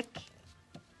antique.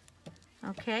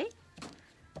 Okay?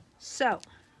 So,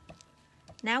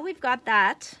 now we've got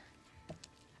that.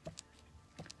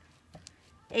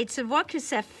 Et tu vois que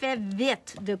ça fait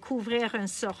vite de couvrir une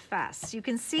surface. You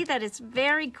can see that it's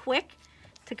very quick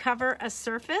to cover a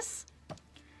surface.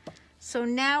 So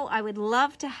now I would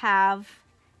love to have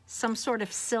some sort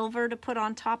of silver to put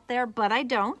on top there, but I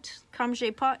don't. Comme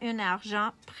j'ai pas un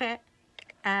argent prêt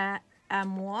à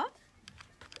moi,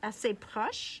 assez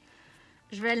proche,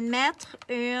 je vais le mettre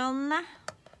une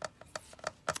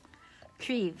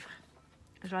cuivre.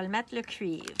 Je vais le mettre le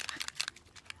cuivre.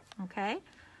 Okay?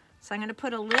 So I'm going to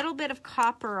put a little bit of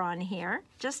copper on here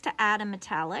just to add a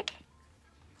metallic.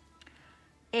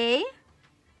 Et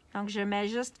donc je mets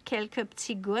juste quelques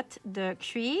petits gouttes de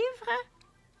cuivre.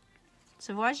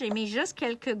 Tu vois, j'ai mis juste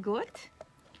quelques gouttes.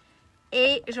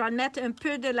 Et je vais mettre un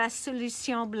peu de la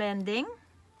solution blending.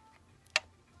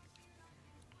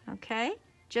 Okay?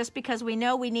 Just because we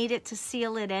know we need it to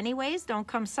seal it anyways. Donc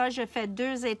comme ça, je fais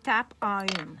 2 étapes en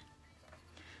une.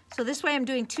 So this way I'm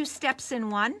doing 2 steps in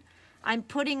one. I'm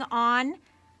putting on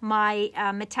my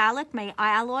metallic, my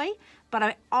alloy, but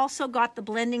I also got the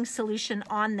blending solution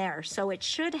on there. So it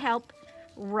should help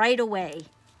right away.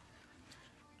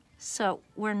 So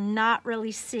we're not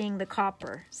really seeing the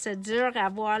copper. C'est dur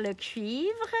à voir le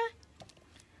cuivre.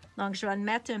 Donc je vais le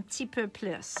mettre un petit peu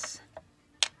plus.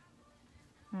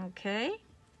 OK.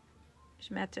 Je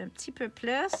vais mettre un petit peu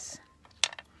plus.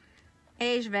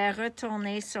 Et je vais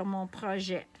retourner sur mon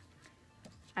projet.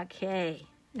 OK.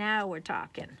 Now we're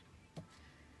talking.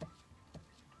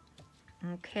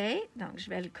 OK, donc je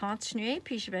vais le continuer,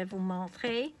 puis je vais vous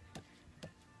montrer,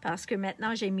 parce que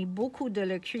maintenant j'ai mis beaucoup de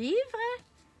le cuivre.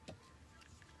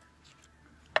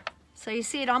 So you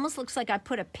see, it almost looks like I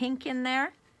put a pink in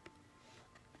there.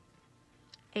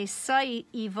 Et ça,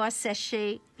 il va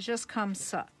sécher juste comme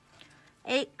ça.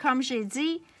 Et comme j'ai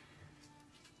dit,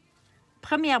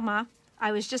 premièrement,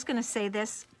 I was just going to say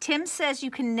this. Tim says you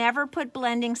can never put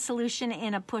blending solution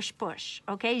in a push-push.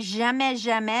 OK? Jamais,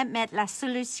 jamais mettre la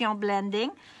solution blending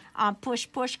en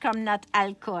push-push comme notre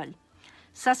alcool.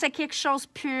 Ça, c'est quelque chose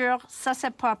pur. Ça,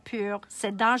 c'est pas pur.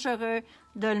 C'est dangereux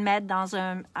de le mettre dans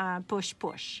un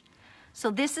push-push. So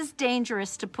this is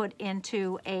dangerous to put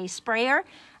into a sprayer.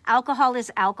 Alcohol is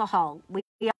alcohol. We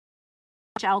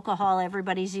alcohol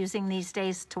everybody's using these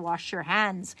days to wash your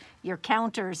hands, your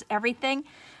counters, everything.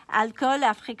 Alcool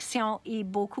à friction est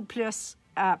beaucoup plus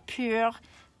pur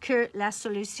que la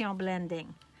solution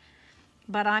blending.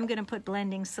 But I'm going to put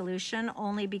blending solution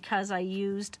only because I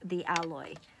used the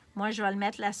alloy. Moi, je vais le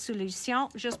mettre la solution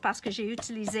juste parce que j'ai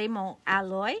utilisé mon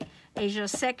alloy et je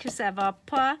sais que ça va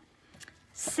pas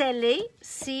sceller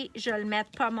si je le mets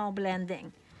pas mon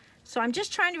blending. So I'm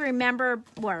just trying to remember,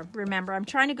 I'm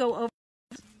trying to go over,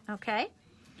 okay?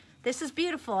 This is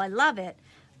beautiful, I love it,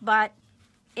 but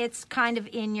it's kind of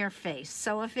in your face.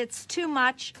 So if it's too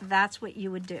much, that's what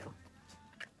you would do.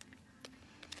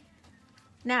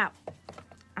 Now,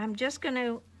 I'm just going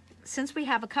to, since we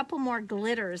have a couple more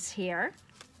glitters here,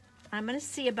 I'm going to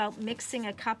see about mixing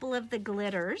a couple of the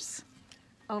glitters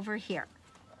over here.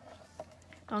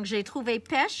 Donc, j'ai trouvé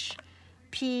pêche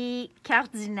puis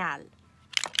cardinal.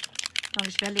 Donc,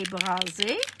 je vais les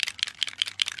braser.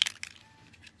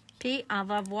 Puis, on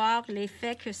va voir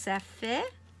l'effet que ça fait.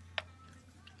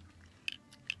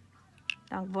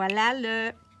 Donc, voilà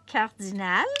le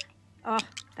cardinal. Oh,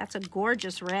 that's a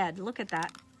gorgeous red. Look at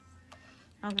that.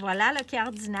 Donc, voilà le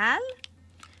cardinal.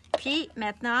 Puis,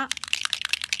 maintenant,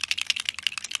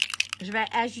 je vais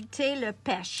ajouter le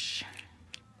pêche.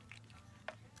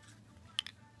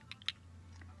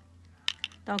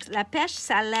 Donc, la pêche,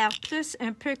 ça a l'air plus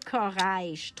un peu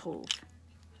corail, je trouve.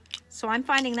 So, I'm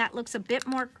finding that looks a bit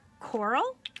more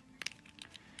coral.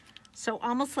 So,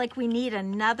 almost like we need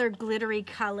another glittery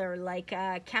color, like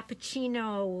a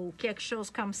cappuccino ou quelque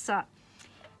chose comme ça.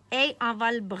 Et on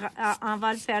va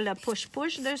le faire le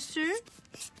push-push dessus.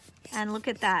 And look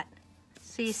at that.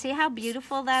 So, you see how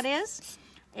beautiful that is?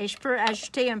 Et je peux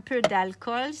ajouter un peu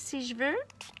d'alcool si je veux.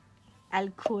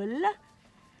 Alcool.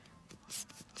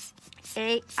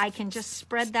 Et I can just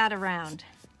spread that around.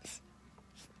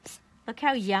 Look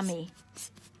how yummy.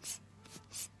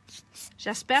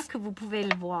 J'espère que vous pouvez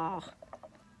le voir.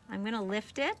 I'm going to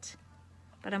lift it,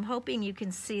 but I'm hoping you can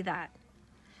see that.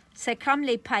 C'est comme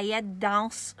les paillettes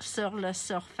dansent sur la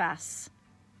surface.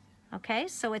 Okay,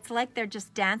 so it's like they're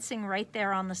just dancing right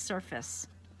there on the surface.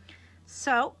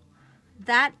 So,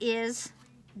 that is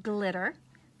glitter.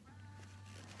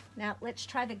 Now let's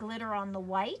try the glitter on the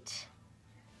white.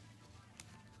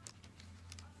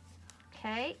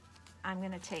 Okay, I'm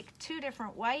going to take 2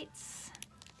 different whites.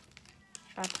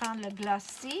 Je vais prendre le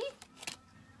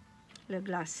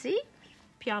glossy,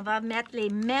 puis on va mettre les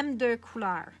mêmes 2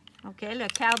 couleurs. OK, le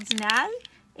cardinal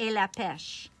et la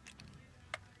pêche.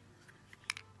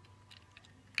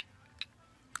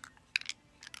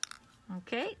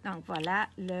 OK, donc voilà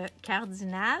le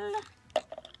cardinal.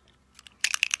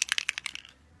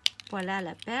 Voilà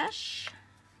la pêche.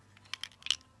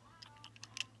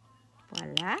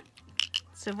 Voilà.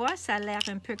 Tu vois, ça a l'air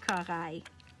un peu corail.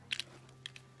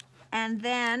 And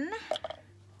then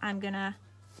I'm gonna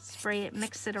spray it,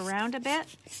 mix it around a bit.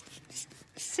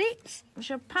 Si,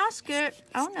 je pense que,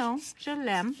 oh non, je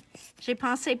l'aime. J'ai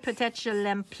pensé peut-être que je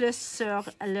l'aime plus sur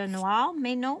le noir,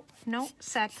 mais non,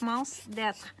 ça commence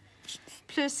d'être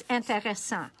plus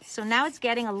intéressant. So now it's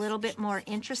getting a little bit more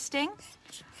interesting.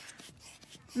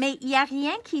 Mais il n'y a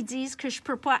rien qui dise que je ne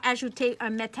peux pas ajouter un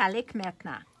métallique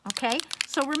maintenant. Okay?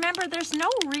 So remember, there's no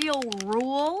real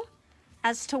rule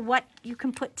as to what you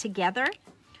can put together.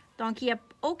 Donc, il n'y a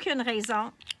aucune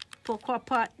raison pourquoi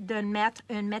pas de mettre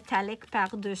un métallique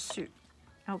par-dessus.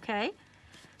 Okay?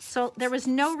 So there was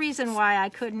no reason why I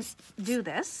couldn't do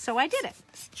this, so I did it.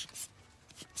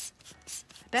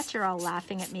 I bet you're all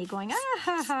laughing at me going, ah,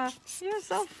 ha, ha, you're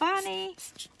so funny.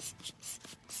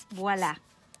 Voilà.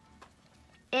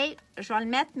 Et je vais le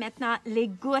mettre maintenant les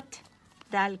gouttes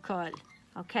d'alcool.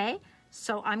 OK?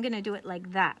 So I'm going to do it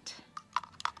like that.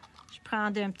 Je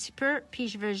prends un petit peu, puis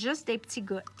je veux juste des petits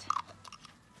gouttes.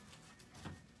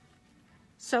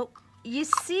 So you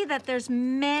see that there's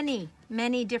many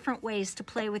different ways to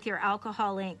play with your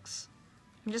alcohol inks.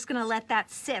 I'm just going to let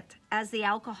that sit as the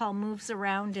alcohol moves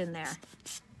around in there.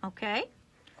 Okay?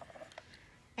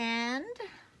 And,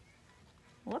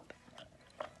 whoop.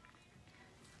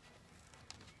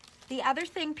 The other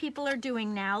thing people are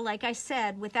doing now, like I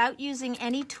said, without using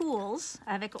any tools,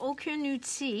 avec aucun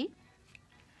outil,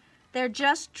 they're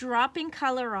just dropping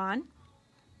color on.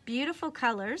 Beautiful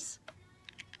colors.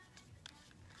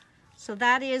 So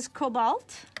that is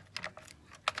cobalt.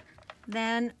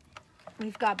 Then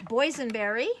we've got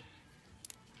boysenberry.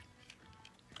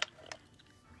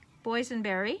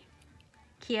 Boysenberry,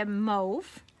 qui est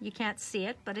mauve. You can't see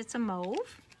it, but it's a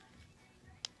mauve.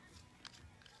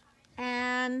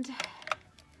 And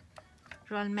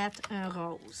je vais le mettre un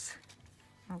rose.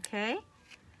 Okay?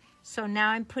 So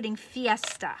now I'm putting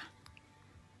Fiesta.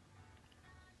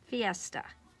 Fiesta.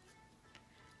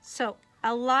 So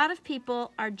a lot of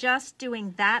people are just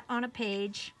doing that on a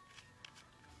page.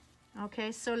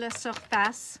 Okay, sur la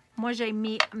surface. Moi, j'ai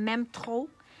mis même trop.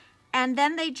 And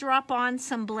then they drop on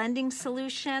some blending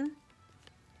solution.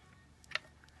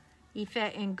 Il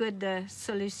fait une goutte de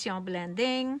solution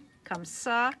blending, comme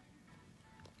ça.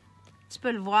 Tu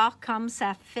peux le voir comme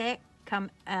ça fait comme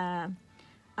un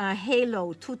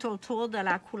halo tout autour de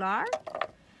la couleur.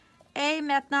 Et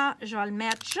maintenant, je vais le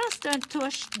mettre juste une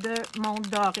touche de mon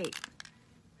doré.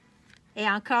 Et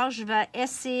encore, je vais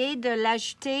essayer de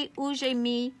l'ajouter où j'ai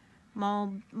mis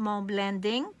mon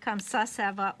blending. Comme ça,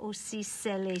 ça va aussi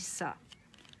sceller ça.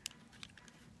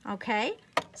 Okay?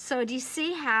 So do you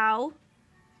see how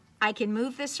I can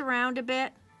move this around a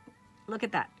bit? Look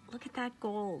at that. Look at that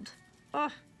gold. Oh!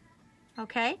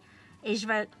 OK? Et je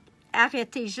vais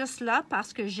arrêter juste là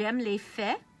parce que j'aime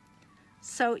l'effet.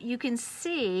 So you can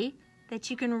see that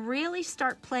you can really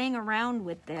start playing around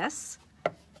with this.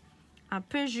 On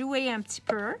peut jouer un petit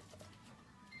peu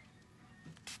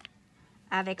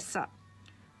avec ça.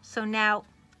 So now,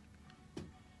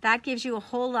 that gives you a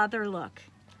whole other look.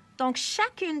 Donc,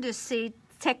 chacune de ces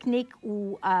techniques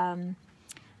ou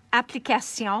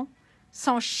applications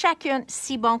sont chacune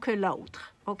si bon que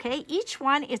l'autre. Okay, each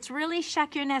one, it's really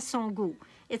chacune à son goût.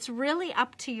 It's really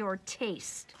up to your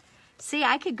taste. See,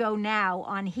 I could go now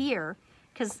on here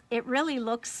because it really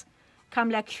looks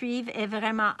comme la cuivre est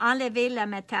vraiment enlevé le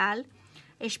métal.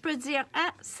 Et je peux dire,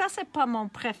 ah, ça, c'est pas mon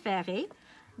préféré.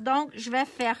 Donc, je vais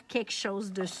faire quelque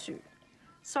chose dessus.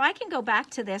 So I can go back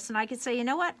to this and I can say, you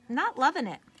know what, not loving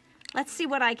it. Let's see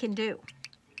what I can do.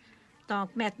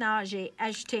 Donc, maintenant, j'ai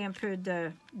ajouté un peu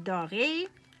de doré.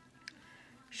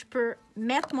 Je peux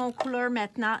mettre mon couleur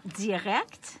maintenant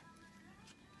direct.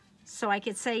 So I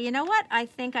could say, you know what? I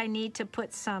think I need to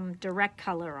put some direct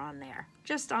color on there.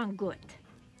 Just on goutte.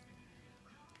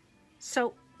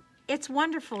 So it's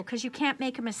wonderful because you can't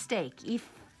make a mistake. Tu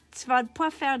ne vas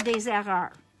pas faire des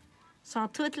erreurs. Sont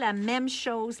toutes la même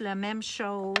chose, la même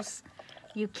chose.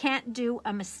 You can't do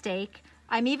a mistake.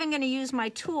 I'm even going to use my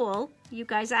tool you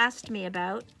guys asked me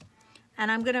about.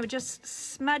 And I'm going to just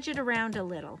smudge it around a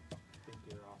little. I think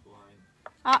you're offline.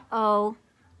 Uh-oh.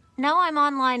 No, I'm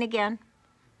online again.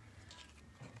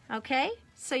 Okay,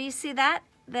 so you see that?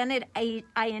 Then I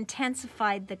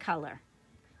intensified the color.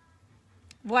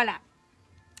 Voilà.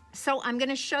 So I'm going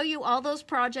to show you all those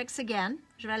projects again.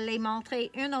 Je vais les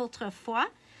montrer une autre fois.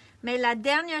 Mais la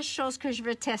dernière chose que je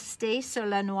veux tester sur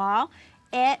le noir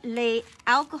est les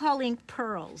alcohol ink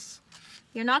pearls.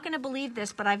 You're not going to believe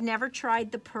this, but I've never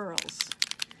tried the pearls.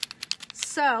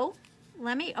 So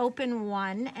let me open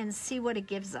one and see what it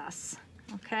gives us.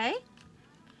 Okay?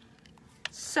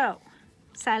 So,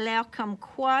 ça a l'air comme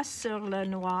quoi sur le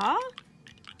noir?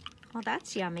 Oh,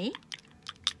 that's yummy.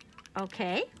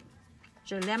 Okay.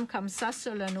 Je l'aime comme ça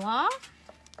sur le noir.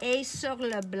 Et sur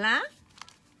le blanc,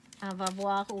 on va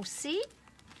voir aussi.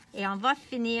 Et on va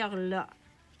finir là.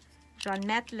 Je vais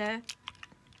mettre le...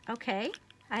 Okay.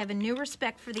 I have a new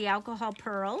respect for the alcohol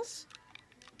pearls.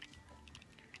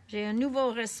 J'ai un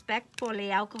nouveau respect pour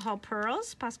les alcohol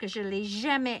pearls parce que je ne l'ai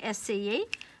jamais essayé.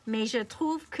 Mais je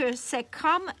trouve que c'est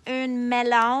comme un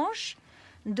mélange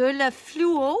de le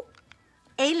fluo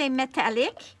et les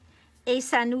métalliques. Et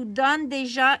ça nous donne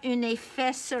déjà un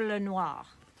effet sur le noir.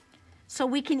 So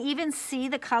we can even see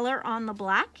the color on the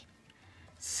black.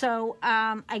 So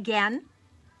again,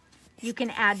 you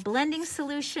can add blending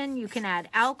solution, you can add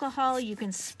alcohol, you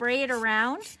can spray it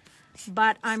around.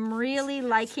 But I'm really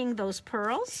liking those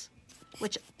pearls,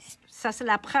 which, ça c'est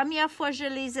la première fois que je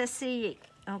les ai essayés.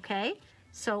 Okay,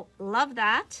 so love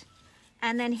that.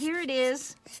 And then here it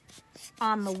is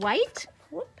on the white.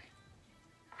 Whoop.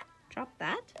 Drop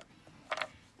that.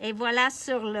 Et voilà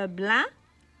sur le blanc.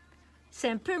 C'est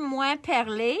un peu moins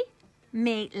perlé,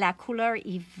 mais la couleur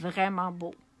est vraiment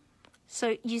beau.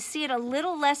 So you see it a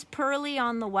little less pearly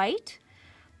on the white,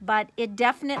 but it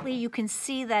definitely, you can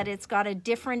see that it's got a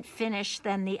different finish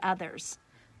than the others.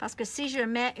 Parce que si je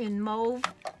mets une mauve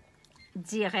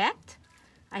direct,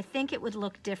 I think it would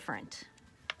look different.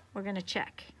 We're going to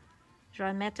check. Je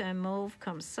vais mettre un mauve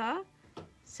comme ça.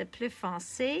 C'est plus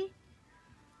foncé.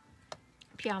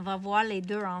 Puis on va voir les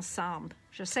deux ensemble.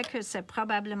 Je sais que c'est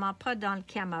probablement pas dans le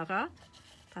caméra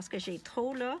parce que j'ai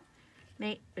trop là,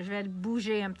 mais je vais le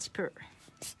bouger un petit peu.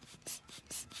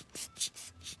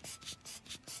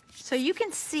 So you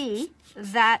can see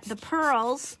that the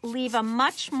pearls leave a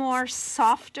much more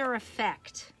softer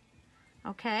effect.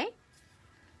 Okay?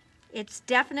 It's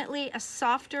definitely a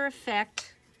softer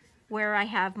effect where I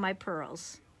have my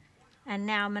pearls. And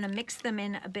now I'm going to mix them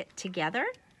in a bit together.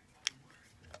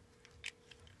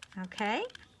 Okay,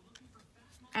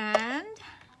 and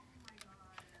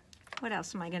what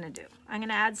else am I going to do? I'm going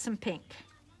to add some pink.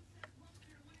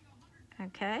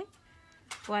 Okay,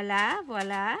 voila,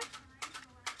 voila.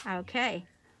 Okay,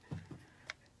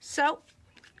 so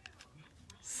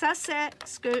ça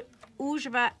c'est où je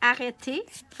vais arrêter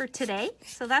for today.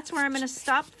 So that's where I'm going to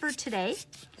stop for today.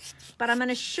 But I'm going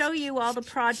to show you all the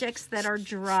projects that are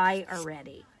dry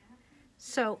already.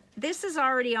 So this is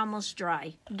already almost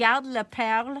dry. Garde le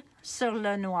perle sur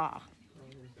le noir.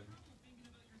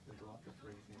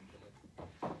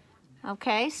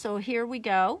 Okay, so here we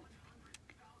go.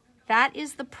 That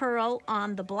is the pearl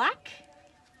on the black.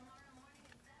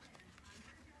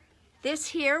 This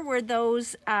here were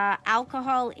those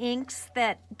alcohol inks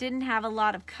that didn't have a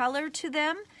lot of color to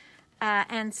them.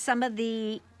 And some of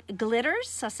the glitters,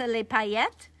 ça c'est les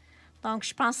paillettes. Donc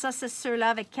je pense que ça c'est ceux-là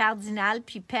avec cardinal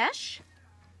puis pêche.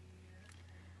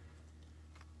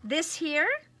 This here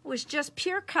was just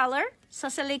pure color.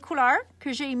 Ça, c'est les couleurs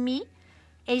que j'ai mis.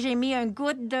 Et j'ai mis un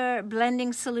goutte de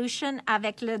blending solution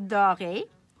avec le doré.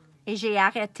 Et j'ai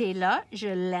arrêté là. Je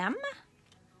l'aime.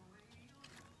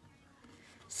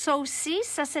 Ça aussi,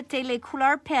 ça, c'était les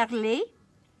couleurs perlées.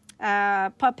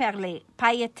 Pas perlées,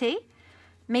 pailletées.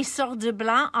 Mais sur du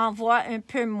blanc, on voit un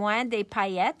peu moins des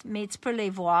paillettes. Mais tu peux les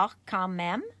voir quand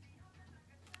même.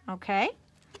 OK?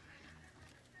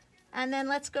 And then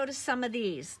let's go to some of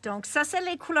these. Donc, ça, c'est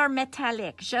les couleurs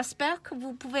métalliques. J'espère que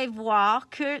vous pouvez voir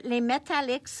que les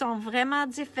métalliques sont vraiment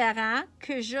différents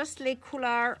que juste les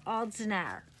couleurs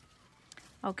ordinaires.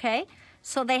 Okay?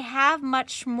 So they have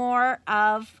much more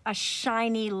of a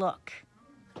shiny look.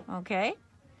 Okay?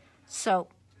 So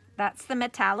that's the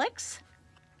metallics.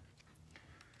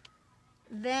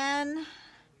 Then,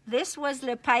 this was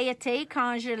le pailleté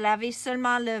quand je lavais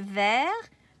seulement le vert.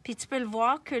 Puis tu peux le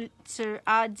voir que tu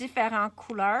as différentes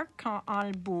couleurs quand on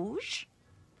le bouge.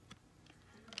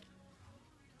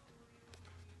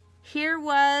 Here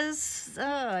was,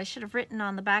 I should have written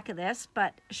on the back of this,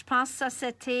 but je pense que ça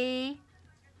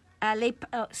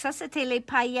c'était les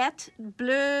paillettes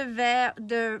bleu, vert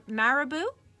de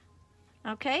Marabout.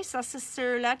 OK, ça c'est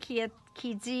ceux-là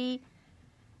qui dit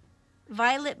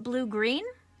violet, blue, green.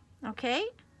 OK?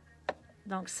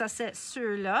 Donc, ça, c'est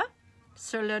ceux-là,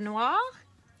 sur le noir.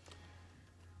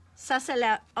 Ça, c'est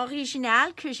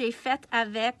l'original que j'ai fait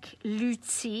avec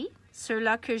l'outil.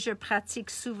 Ceux-là que je pratique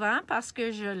souvent parce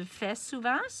que je le fais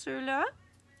souvent, ceux-là.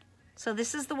 So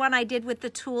this is the one I did with the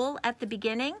tool at the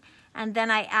beginning. And then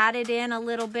I added in a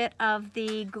little bit of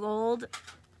the gold.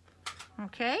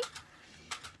 OK?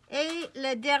 Et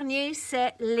le dernier,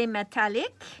 c'est les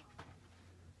métalliques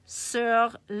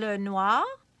sur le noir.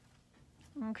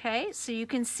 OK? So you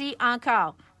can see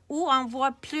encore. Où on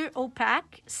voit plus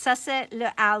opaque, ça c'est le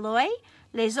alloy.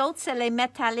 Les autres, c'est les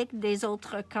métalliques des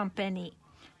autres compagnies.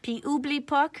 Puis, oublie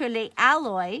pas que les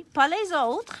alloys, pas les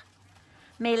autres,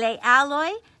 mais les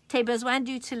alloys, tu as besoin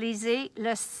d'utiliser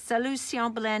la solution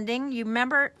blending. You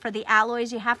remember, for the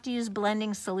alloys, you have to use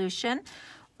blending solution,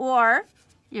 or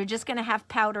you're just going to have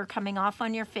powder coming off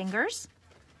on your fingers.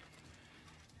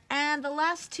 And the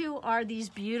last two are these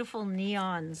beautiful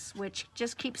neons, which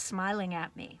just keep smiling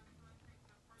at me.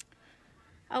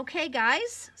 Okay,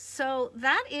 guys, so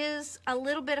that is a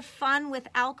little bit of fun with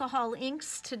alcohol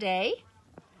inks today.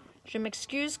 Je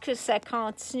m'excuse que ça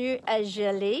continue à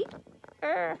geler.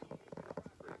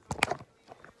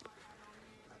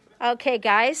 Okay,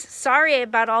 guys, sorry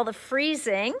about all the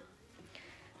freezing.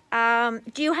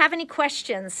 Do you have any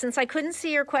questions? Since I couldn't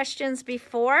see your questions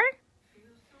before,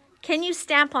 can you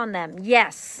stamp on them?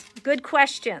 Yes, good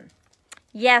question.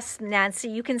 Yes, Nancy,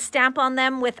 you can stamp on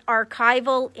them with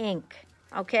archival ink.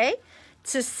 OK?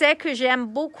 Tu sais que j'aime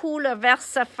beaucoup le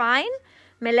VersaFine,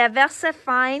 mais le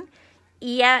VersaFine,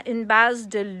 il y a une base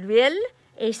de l'huile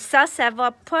et ça ne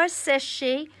va pas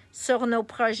sécher sur nos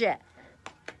projets.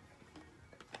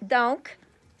 Donc,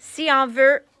 si on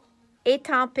veut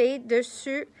étamper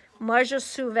dessus, moi, je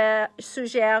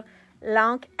suggère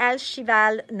l'encre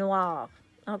archival noire.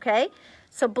 OK?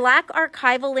 So black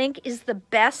archival ink is the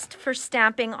best for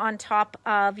stamping on top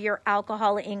of your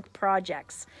alcohol ink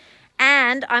projects.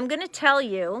 And I'm going to tell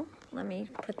you, let me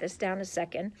put this down a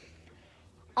second.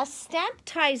 A stamp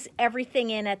ties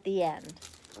everything in at the end.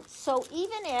 So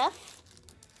even if,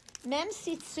 même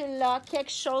si tu as quelque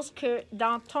chose que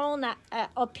dans ton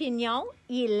opinion,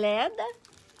 il aide,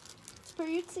 tu peux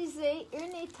utiliser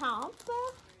une étampe.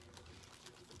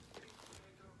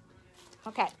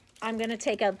 Okay, I'm going to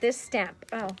take out this stamp.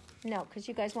 Oh, no, because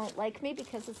you guys won't like me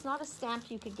because it's not a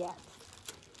stamp you could get.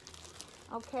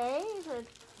 Okay,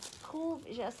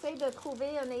 j'essaie de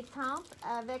trouver une étampe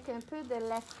avec un peu de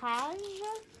lettrage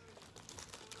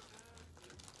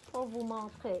pour vous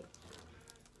montrer.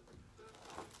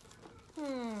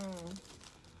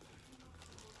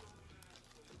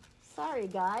 Sorry,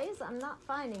 guys, I'm not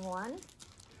finding one.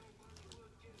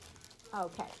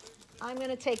 Okay, I'm going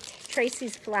to take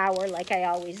Tracy's flower like I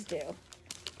always do.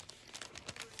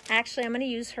 Actually, I'm going to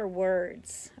use her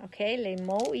words. Okay, les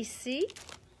mots ici.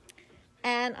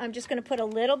 And I'm just going to put a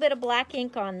little bit of black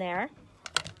ink on there.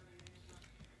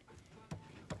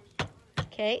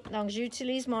 OK, donc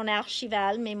j'utilise mon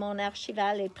archival, mais mon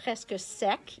archival est presque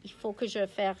sec. Il faut que je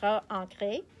fasse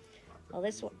re-ancrer. Well,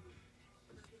 this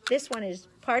one is,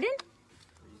 pardon?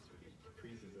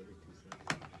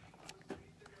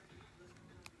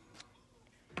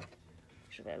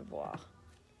 Je vais le voir.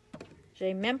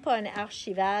 J'ai même pas un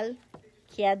archival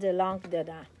qui a de l'encre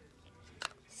dedans.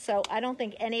 So I don't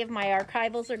think any of my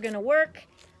archivals are going to work,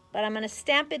 but I'm going to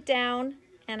stamp it down,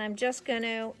 and I'm just going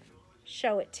to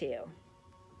show it to you.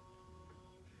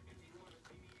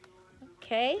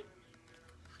 Okay.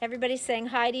 Everybody's saying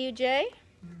hi to you, Jay?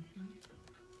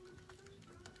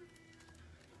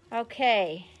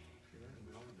 Okay.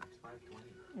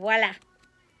 Voila.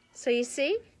 So you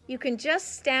see, you can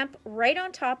just stamp right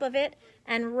on top of it,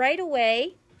 and right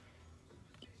away,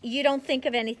 you don't think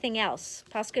of anything else,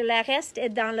 parce que le reste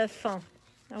est dans le fond.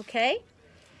 Okay?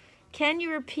 Can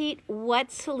you repeat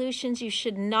what solutions you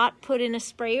should not put in a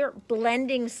sprayer?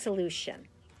 Blending solution.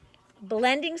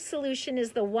 Blending solution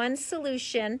is the one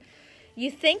solution.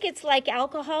 You think it's like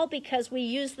alcohol because we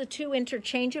use the two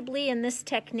interchangeably in this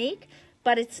technique,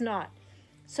 but it's not.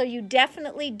 So you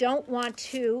definitely don't want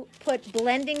to put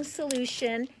blending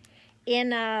solution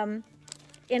in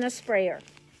a sprayer.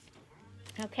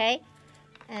 Okay?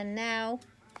 And now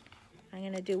I'm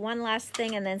going to do one last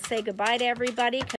thing and then say goodbye to everybody.